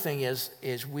ago, funny thing is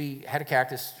we had a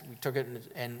cactus, we took it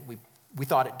and we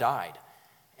thought it died.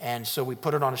 And so we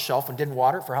put it on a shelf and didn't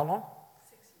water it for how long?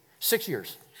 6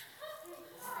 years.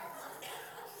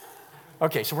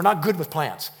 Okay, so we're not good with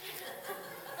plants.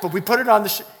 But we put it on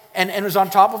and it was on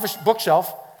top of a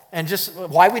bookshelf. And just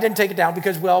why we didn't take it down,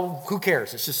 because, well, who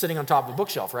cares? It's just sitting on top of a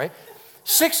bookshelf, right?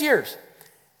 6 years.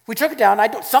 We took it down.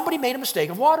 Somebody made a mistake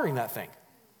of watering that thing.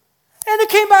 And it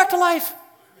came back to life.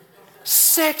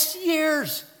 6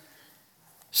 years.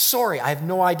 Sorry, I have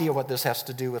no idea what this has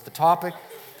to do with the topic.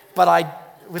 But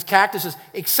with cactuses,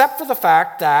 except for the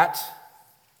fact that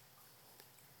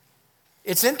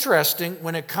it's interesting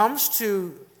when it comes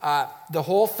to the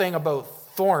whole thing about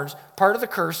thorns. Part of the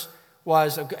curse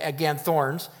was, again,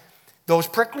 thorns. Those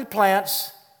prickly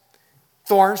plants,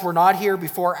 thorns were not here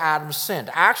before Adam sinned.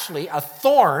 Actually, a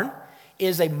thorn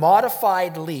is a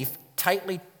modified leaf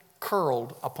tightly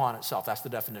curled upon itself. That's the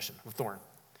definition of thorn.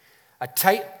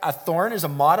 A thorn is a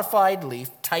modified leaf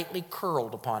tightly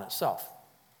curled upon itself.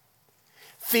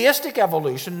 Theistic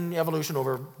evolution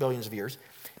over billions of years,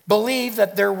 believe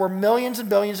that there were millions and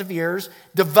billions of years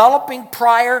developing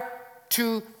prior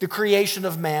to the creation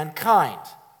of mankind.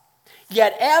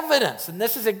 Yet evidence, and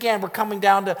this is again, we're coming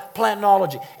down to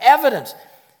plantnology,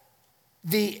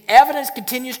 the evidence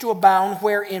continues to abound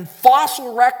where in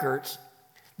fossil records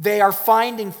they are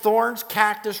finding thorns,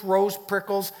 cactus, rose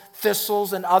prickles,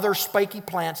 thistles, and other spiky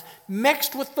plants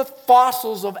mixed with the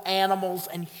fossils of animals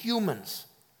and humans.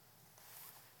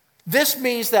 This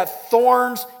means that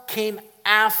thorns came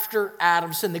after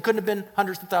Adam's sin. They couldn't have been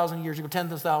hundreds of thousands of years ago,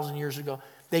 tens of thousands of years ago.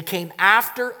 They came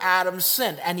after Adam's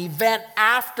sin, an event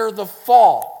after the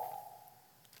fall,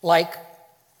 like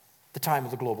the time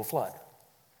of the global flood.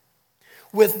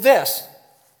 With this,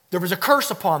 there was a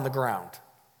curse upon the ground.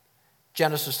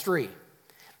 Genesis 3.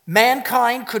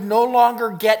 Mankind could no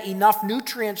longer get enough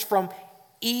nutrients from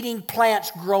eating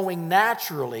plants growing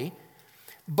naturally,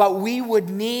 but we would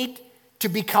need to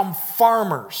become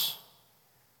farmers.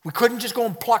 We couldn't just go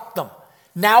and pluck them.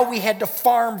 Now we had to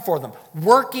farm for them,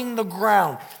 working the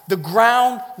ground. The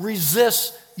ground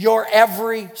resists your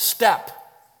every step.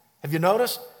 Have you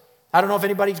noticed? I don't know if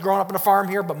anybody's grown up in a farm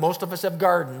here, but most of us have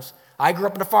gardens. I grew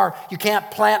up in a farm. You can't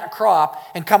plant a crop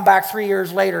and come back 3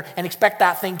 years later and expect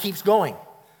that thing keeps going.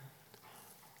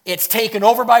 It's taken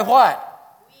over by what?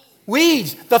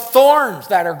 Weeds, the thorns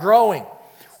that are growing.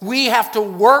 We have to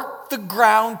work the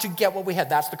ground to get what we had.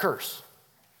 That's the curse.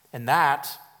 And that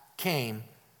came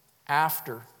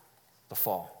after the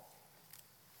fall.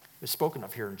 It's spoken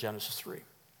of here in Genesis 3.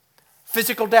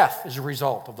 Physical death is a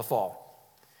result of the fall.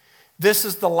 This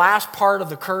is the last part of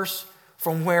the curse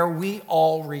from where we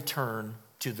all return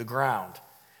to the ground.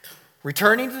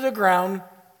 Returning to the ground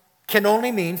can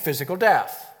only mean physical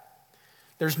death.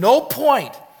 There's no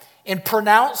point in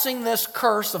pronouncing this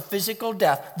curse of physical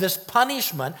death, this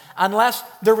punishment, unless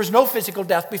there was no physical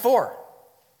death before.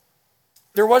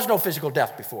 There was no physical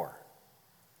death before.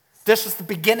 This is the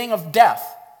beginning of death.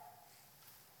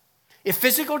 If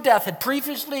physical death had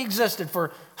previously existed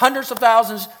for hundreds of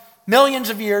thousands, millions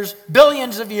of years,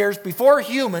 billions of years before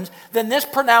humans, then this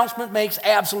pronouncement makes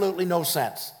absolutely no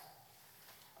sense.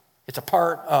 It's a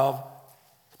part of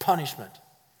punishment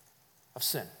of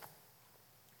sin.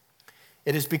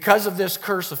 It is because of this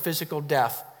curse of physical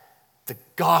death, the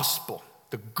gospel,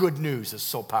 the good news is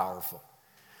so powerful.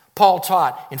 Paul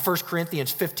taught in 1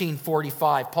 Corinthians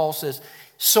 15:45, Paul says,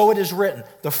 "So it is written,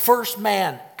 the first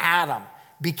man, Adam,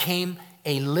 became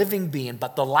a living being,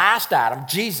 but the last Adam,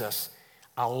 Jesus,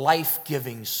 a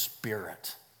life-giving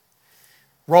spirit."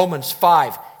 Romans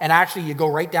 5, and actually you go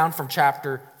right down from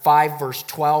chapter 5, verse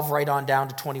 12, right on down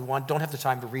to 21. Don't have the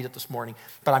time to read it this morning,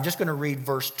 but I'm just going to read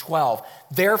verse 12.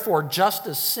 "Therefore, just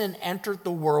as sin entered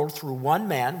the world through one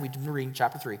man," we didn't read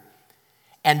chapter 3,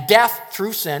 "and death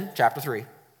through sin," chapter 3,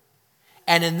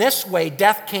 "and in this way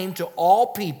death came to all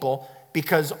people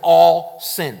because all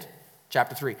sinned,"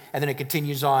 chapter 3. And then it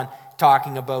continues on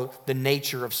talking about the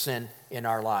nature of sin in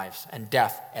our lives and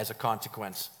death as a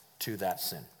consequence to that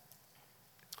sin.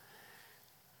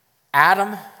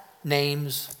 Adam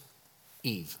names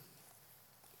Eve.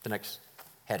 The next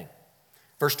heading.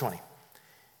 Verse 20.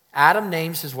 Adam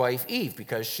names his wife Eve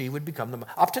because she would become the...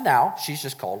 Up to now, she's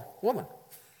just called woman.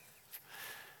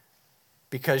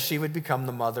 Because she would become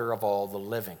the mother of all the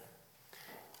living.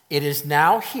 It is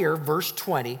now here, verse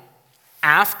 20,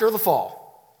 after the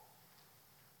fall,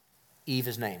 Eve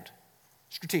is named.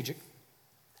 Strategic.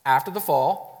 After the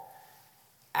fall,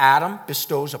 Adam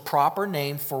bestows a proper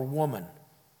name for woman.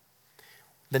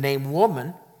 The name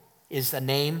woman is a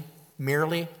name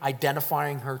merely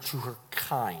identifying her to her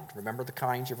kind. Remember, the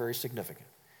kinds are very significant.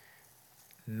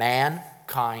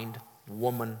 Mankind,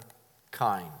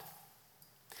 womankind.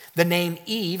 The name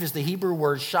Eve is the Hebrew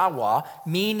word shawa,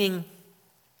 meaning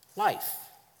life.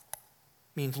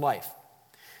 Means life.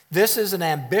 This is an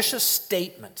ambitious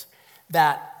statement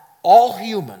that all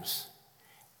humans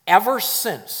ever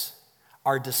since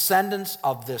are descendants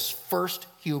of this first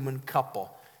human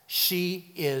couple.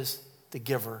 She is the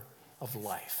giver of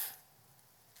life.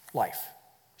 Life.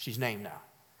 She's named now.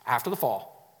 After the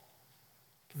fall.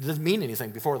 It doesn't mean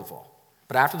anything before the fall.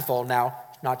 But after the fall, now,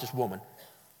 not just woman,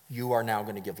 you are now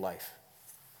going to give life.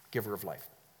 Giver of life.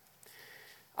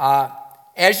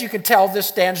 As you can tell, this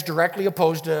stands directly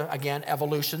opposed to, again,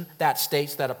 evolution. That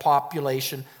states that a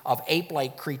population of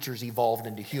ape-like creatures evolved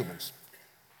into humans.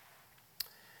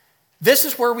 This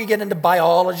is where we get into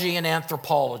biology and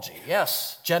anthropology.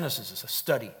 Yes, Genesis is a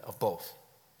study of both.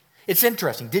 It's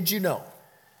interesting. Did you know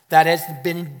that has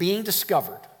been being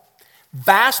discovered,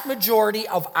 vast majority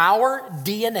of our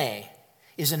DNA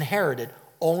is inherited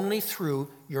only through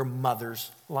your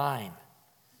mother's line?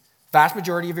 Vast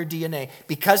majority of your DNA,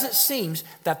 because it seems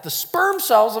that the sperm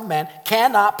cells of men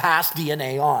cannot pass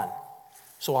DNA on.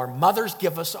 So our mothers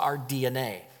give us our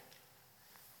DNA.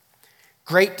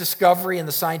 Great discovery in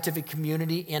the scientific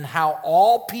community in how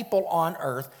all people on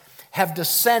earth have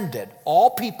descended, all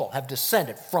people have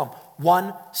descended from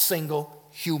one single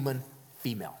human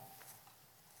female.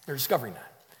 They're discovering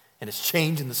that, and it's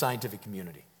changed in the scientific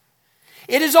community.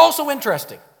 It is also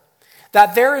interesting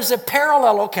that there is a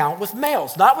parallel account with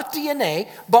males, not with DNA,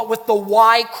 but with the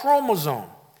Y chromosome.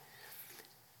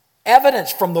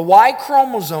 Evidence from the Y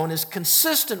chromosome is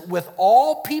consistent with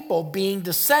all people being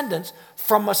descendants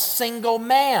from a single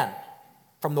man,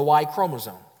 from the Y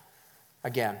chromosome.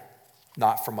 Again,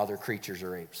 not from other creatures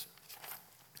or apes.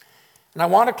 And I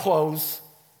want to close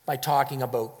by talking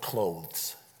about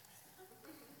clothes.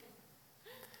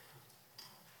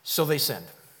 So they sinned.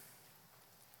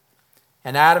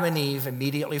 And Adam and Eve,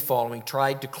 immediately following,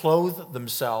 tried to clothe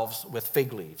themselves with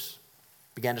fig leaves,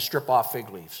 began to strip off fig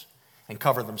leaves and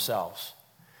cover themselves.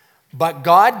 But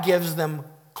God gives them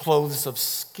clothes of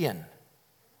skin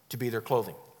to be their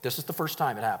clothing. This is the first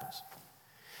time it happens.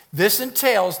 This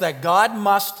entails that God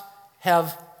must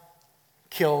have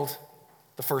killed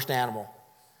the first animal.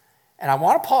 And I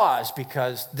want to pause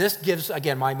because this gives,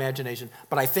 again, my imagination,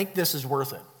 but I think this is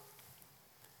worth it.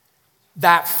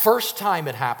 That first time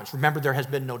it happens, remember, there has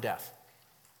been no death.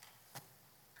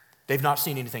 They've not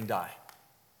seen anything die.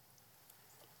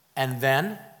 And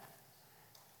then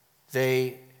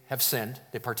they have sinned,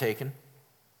 they've partaken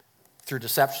through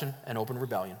deception and open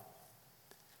rebellion.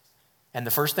 And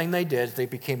the first thing they did is they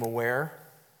became aware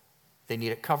they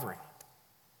needed covering.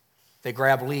 They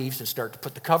grab leaves and start to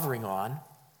put the covering on,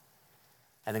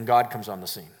 and then God comes on the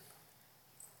scene.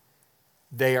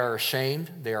 They are ashamed,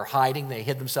 they are hiding, they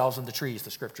hid themselves in the trees,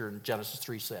 the scripture in Genesis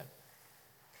 3 said.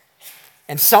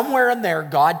 And somewhere in there,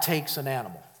 God takes an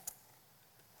animal,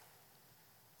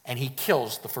 and he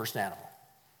kills the first animal.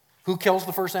 Who kills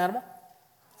the first animal?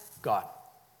 God.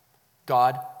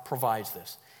 God provides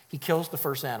this. He kills the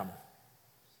first animal.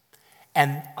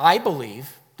 And I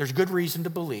believe, there's good reason to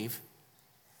believe,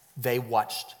 they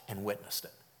watched and witnessed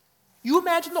it. You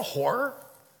imagine the horror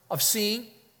of seeing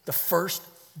the first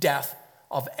death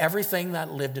of everything that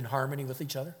lived in harmony with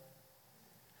each other?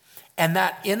 And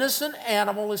that innocent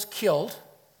animal is killed,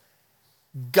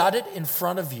 gutted in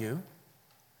front of you,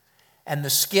 and the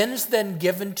skin's then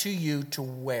given to you to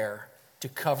wear to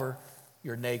cover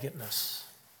your nakedness.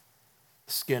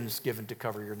 The skin's given to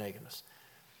cover your nakedness.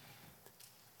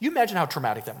 You imagine how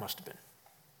traumatic that must have been.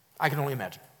 I can only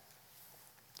imagine.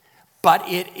 But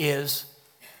it is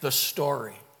the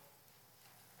story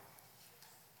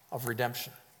of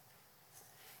redemption.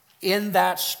 In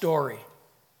that story,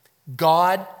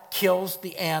 God kills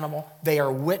the animal. They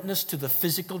are witness to the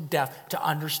physical death to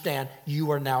understand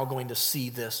you are now going to see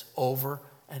this over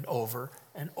and over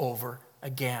and over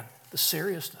again. The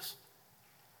seriousness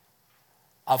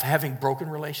of having broken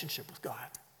relationship with God.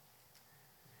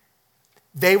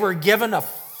 They were given a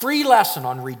free lesson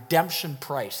on redemption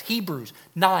price. Hebrews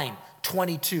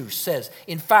 9:22 says,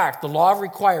 in fact, the law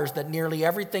requires that nearly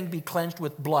everything be cleansed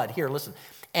with blood. Here, listen.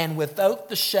 And without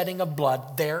the shedding of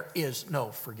blood, there is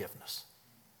no forgiveness.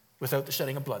 Without the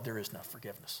shedding of blood, there is no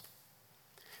forgiveness.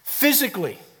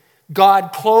 Physically,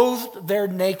 God clothed their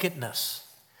nakedness,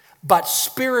 but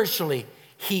spiritually,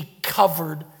 he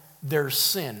covered their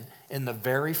sin in the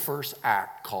very first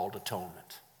act called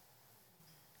atonement.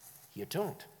 He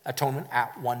atoned. Atonement,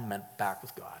 act one, meant back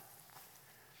with God.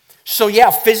 So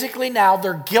yeah, physically now,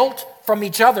 their guilt from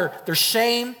each other, their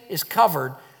shame is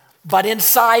covered, but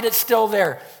inside it's still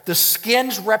there. The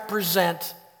skins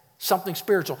represent something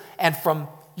spiritual. And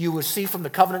you will see from the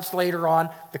covenants later on,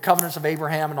 the covenants of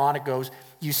Abraham and on it goes,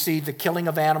 you see the killing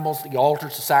of animals, the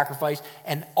altars, the sacrifice,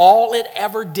 and all it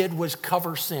ever did was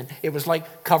cover sin. It was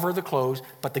like cover the clothes,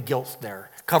 but the guilt's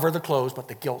there. Cover the clothes, but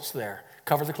the guilt's there.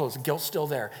 Cover the clothes. The guilt's still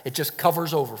there. It just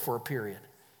covers over for a period.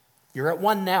 You're at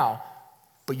one now,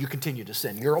 but you continue to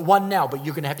sin. You're at one now, but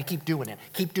you're going to have to keep doing it.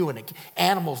 Keep doing it.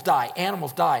 Animals die.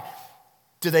 Animals die.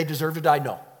 Do they deserve to die?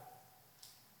 No.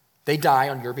 They die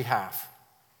on your behalf.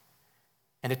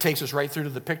 And it takes us right through to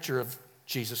the picture of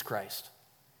Jesus Christ,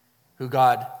 who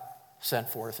God sent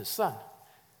forth his Son.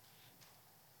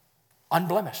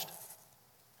 Unblemished,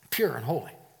 pure and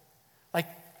holy. Like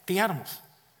the animals.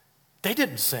 They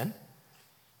didn't sin.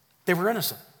 They were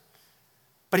innocent.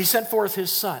 But he sent forth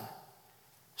his Son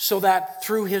so that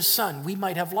through his Son we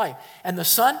might have life. And the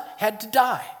Son had to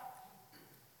die.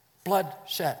 Blood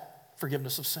shed,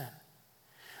 forgiveness of sin.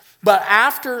 But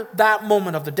after that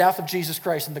moment of the death of Jesus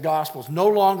Christ in the Gospels, no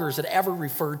longer is it ever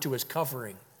referred to as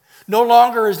covering. No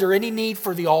longer is there any need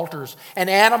for the altars and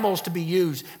animals to be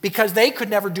used because they could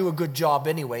never do a good job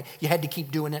anyway. You had to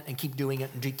keep doing it and keep doing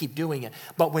it and keep doing it.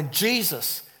 But when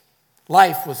Jesus'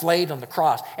 life was laid on the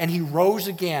cross and he rose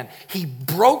again, he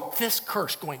broke this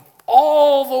curse going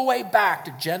all the way back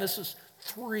to Genesis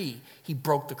 3. He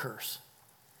broke the curse.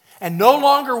 And no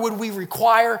longer would we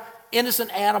require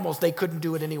innocent animals. They couldn't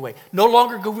do it anyway. No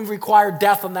longer could we require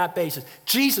death on that basis.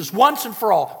 Jesus, once and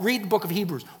for all, read the book of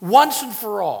Hebrews, once and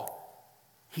for all,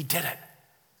 he did it.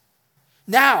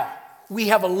 Now, we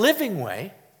have a living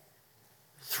way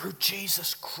through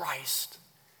Jesus Christ.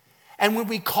 And when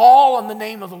we call on the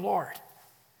name of the Lord,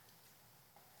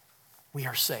 we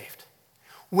are saved.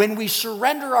 When we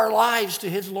surrender our lives to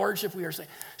his lordship, we are saved.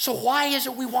 So why is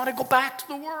it we want to go back to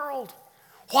the world?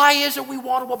 Why is it we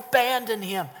want to abandon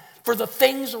him? For the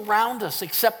things around us,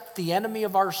 except the enemy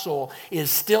of our soul,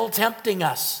 is still tempting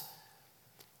us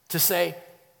to say,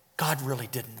 God really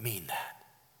didn't mean that.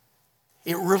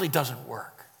 It really doesn't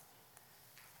work.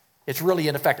 It's really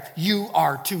ineffective. You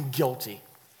are too guilty.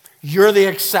 You're the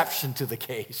exception to the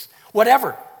case.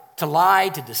 Whatever, to lie,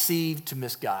 to deceive, to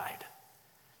misguide.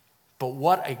 But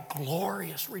what a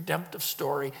glorious redemptive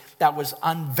story that was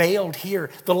unveiled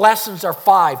here. The lessons are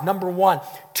 5. Number 1,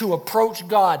 to approach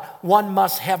God, one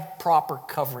must have proper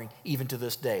covering, even to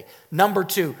this day. Number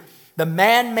 2, the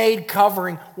man-made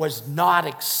covering was not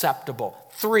acceptable.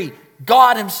 3,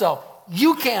 God himself,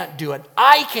 you can't do it.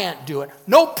 I can't do it.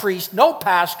 No priest, no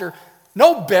pastor,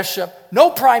 no bishop,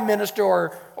 no prime minister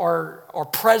or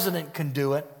president can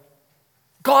do it.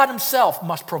 God himself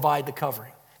must provide the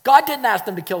covering. God didn't ask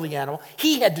them to kill the animal.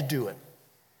 He had to do it.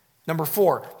 Number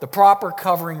 4, the proper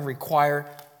covering required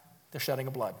the shedding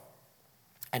of blood.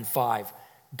 And 5,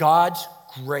 God's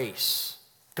grace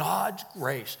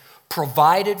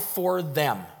provided for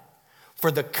them,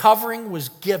 for the covering was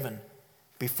given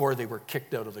before they were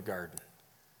kicked out of the garden.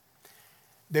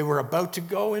 They were about to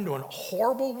go into a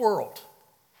horrible world.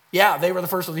 Yeah, they were the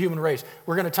first of the human race.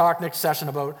 We're going to talk next session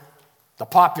about the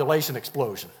population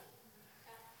explosion.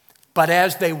 But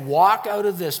as they walk out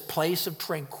of this place of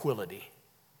tranquility,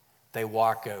 they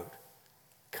walk out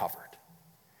covered.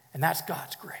 And that's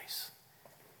God's grace.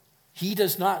 He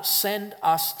does not send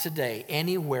us today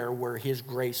anywhere where his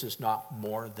grace is not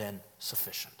more than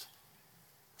sufficient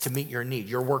to meet your need,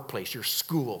 your workplace, your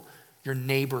school, your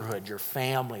neighborhood, your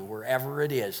family, wherever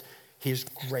it is. His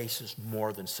grace is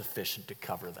more than sufficient to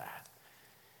cover that.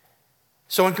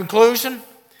 So in conclusion,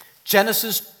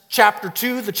 Genesis chapter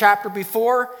 2, the chapter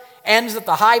before, ends at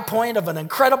the high point of an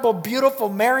incredible, beautiful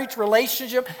marriage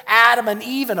relationship, Adam and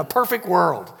Eve in a perfect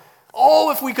world.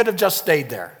 Oh, if we could have just stayed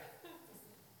there.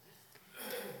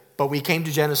 But we came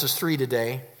to Genesis 3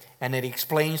 today, and it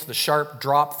explains the sharp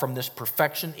drop from this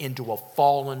perfection into a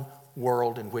fallen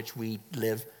world in which we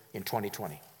live in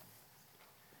 2020.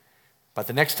 But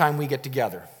the next time we get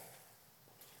together,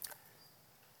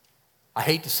 I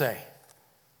hate to say,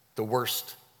 the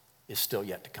worst is still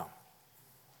yet to come.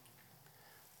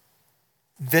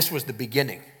 This was the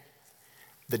beginning.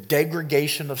 The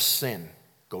degradation of sin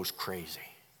goes crazy.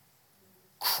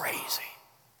 Crazy.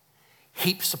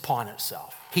 Heaps upon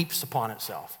itself.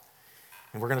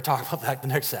 And we're going to talk about that the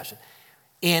next session.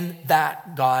 In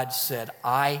that, God said,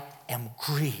 I am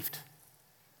grieved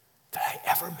that I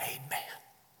ever made man.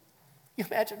 You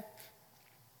imagine?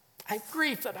 I'm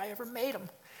grieved that I ever made him.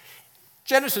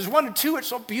 Genesis 1 and 2, it's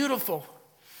so beautiful.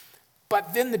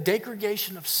 But then the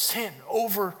degradation of sin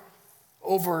over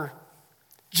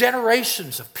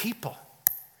generations of people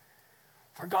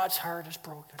where God's heart is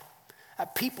broken.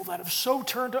 People that have so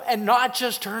turned, and not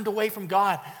just turned away from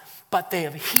God, but they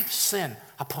have heaped sin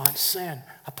upon sin,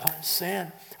 upon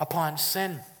sin, upon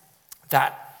sin,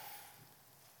 that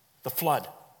the flood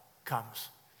comes.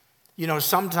 You know,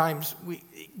 sometimes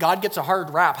God gets a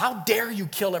hard rap. How dare you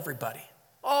kill everybody?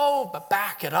 Oh, but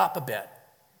back it up a bit.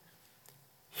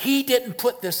 He didn't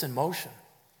put this in motion.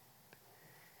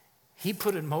 He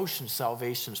put in motion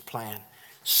salvation's plan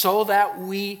so that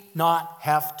we not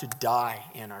have to die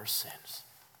in our sins.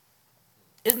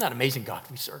 Isn't that amazing God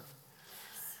we serve?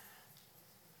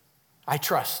 I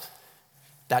trust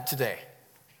that today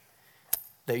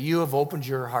that you have opened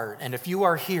your heart. And if you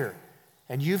are here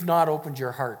and you've not opened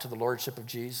your heart to the Lordship of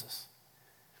Jesus,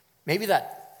 maybe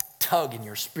that tug in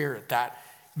your spirit, that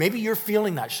maybe you're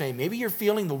feeling that shame, maybe you're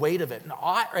feeling the weight of it,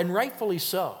 and rightfully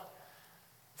so,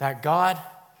 that God,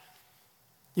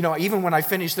 even when I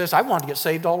finish this, I want to get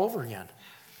saved all over again.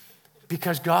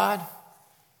 Because God,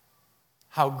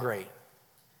 how great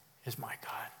is my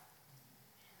God.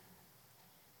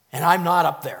 And I'm not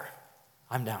up there.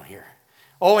 I'm down here.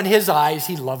 Oh, in his eyes,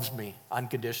 he loves me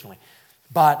unconditionally.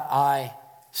 But I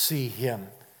see him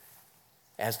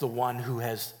as the one who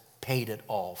has paid it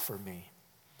all for me.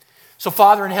 So,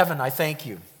 Father in heaven, I thank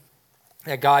you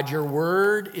that, God, your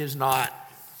word is not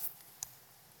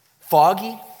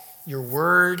foggy. Your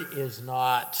word is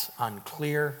not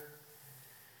unclear.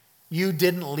 You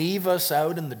didn't leave us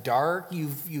out in the dark.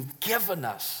 You've given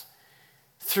us,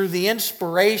 through the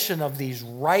inspiration of these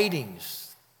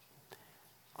writings,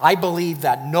 I believe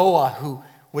that Noah, who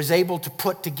was able to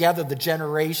put together the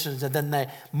generations, and then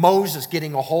Moses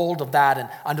getting a hold of that and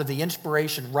under the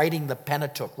inspiration writing the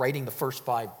Pentateuch, writing the first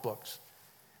 5 books,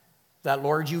 that,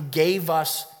 Lord, you gave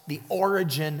us the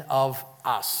origin of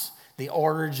us, the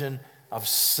origin of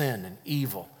sin and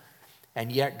evil.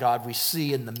 And yet, God, we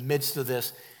see in the midst of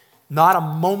this, not a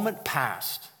moment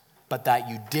passed, but that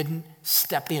you didn't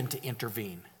step in to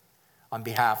intervene on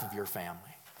behalf of your family.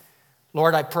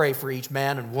 Lord, I pray for each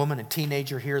man and woman and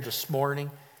teenager here this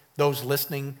morning, those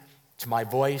listening to my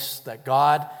voice, that,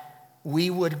 God, we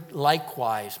would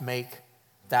likewise make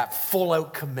that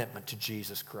full-out commitment to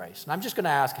Jesus Christ. And I'm just going to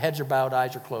ask, heads are bowed,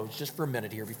 eyes are closed, just for a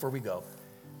minute here before we go.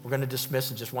 We're going to dismiss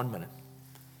in just 1 minute.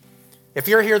 If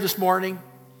you're here this morning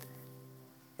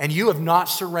and you have not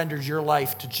surrendered your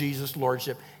life to Jesus'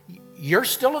 Lordship, you're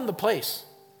still in the place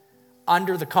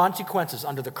under the consequences,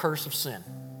 under the curse of sin.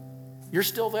 You're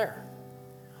still there.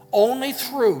 Only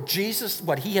through Jesus,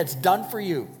 what he has done for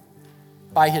you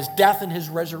by his death and his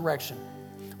resurrection,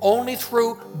 only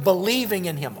through believing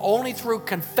in him, only through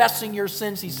confessing your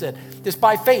sins, he said. This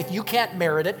by faith. You can't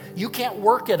merit it. You can't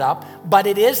work it up, but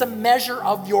it is a measure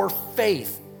of your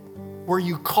faith where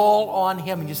you call on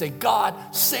him and you say, God,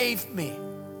 save me.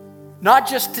 Not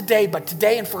just today, but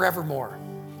today and forevermore.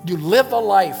 You live a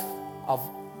life of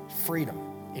freedom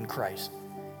in Christ.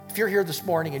 If you're here this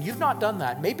morning and you've not done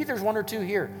that, maybe there's 1 or 2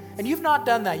 here, and you've not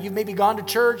done that. You've maybe gone to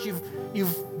church,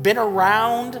 you've been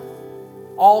around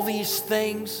all these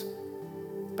things,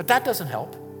 but that doesn't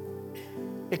help.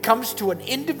 It comes to an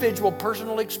individual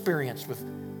personal experience with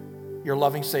your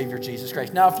loving Savior, Jesus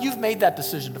Christ. Now, if you've made that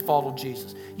decision to follow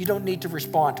Jesus, you don't need to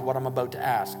respond to what I'm about to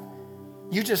ask.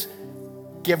 You just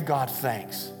give God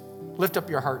thanks. Lift up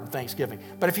your heart in thanksgiving.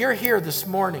 But if you're here this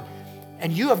morning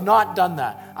and you have not done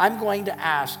that, I'm going to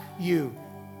ask you,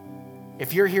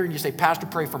 if you're here and you say, Pastor,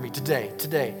 pray for me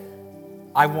today,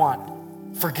 I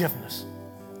want forgiveness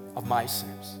of my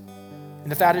sins.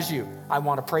 And if that is you, I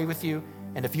want to pray with you.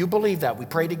 And if you believe that, we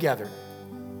pray together,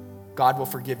 God will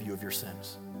forgive you of your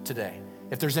sins today.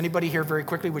 If there's anybody here, very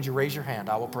quickly, would you raise your hand?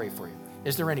 I will pray for you.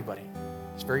 Is there anybody?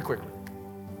 Just very quickly.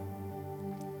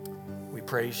 We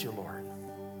praise you, Lord.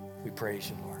 We praise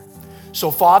you, Lord.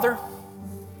 So, Father,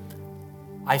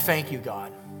 I thank you,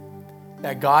 God,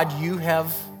 that, God, you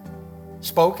have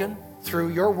spoken through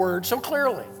your word so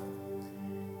clearly.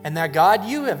 And that, God,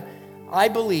 you have, I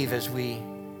believe, as we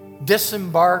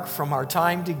disembark from our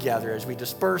time together, as we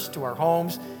disperse to our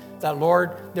homes, that,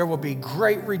 Lord, there will be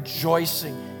great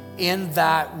rejoicing in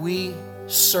that we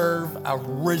serve a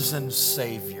risen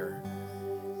Savior.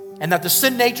 And that the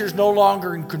sin nature is no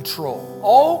longer in control.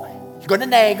 Oh, you're going to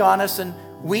nag on us, and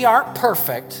we aren't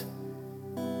perfect,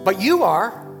 but you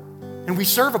are. And we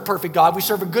serve a perfect God. We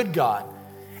serve a good God.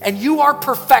 And you are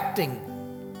perfecting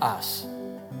us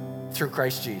through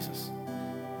Christ Jesus.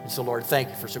 And so, Lord, thank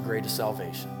you for so great a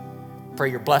salvation. Pray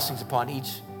your blessings upon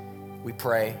each, we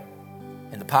pray,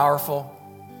 in the powerful,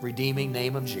 redeeming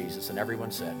name of Jesus. And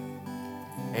everyone said,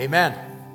 amen.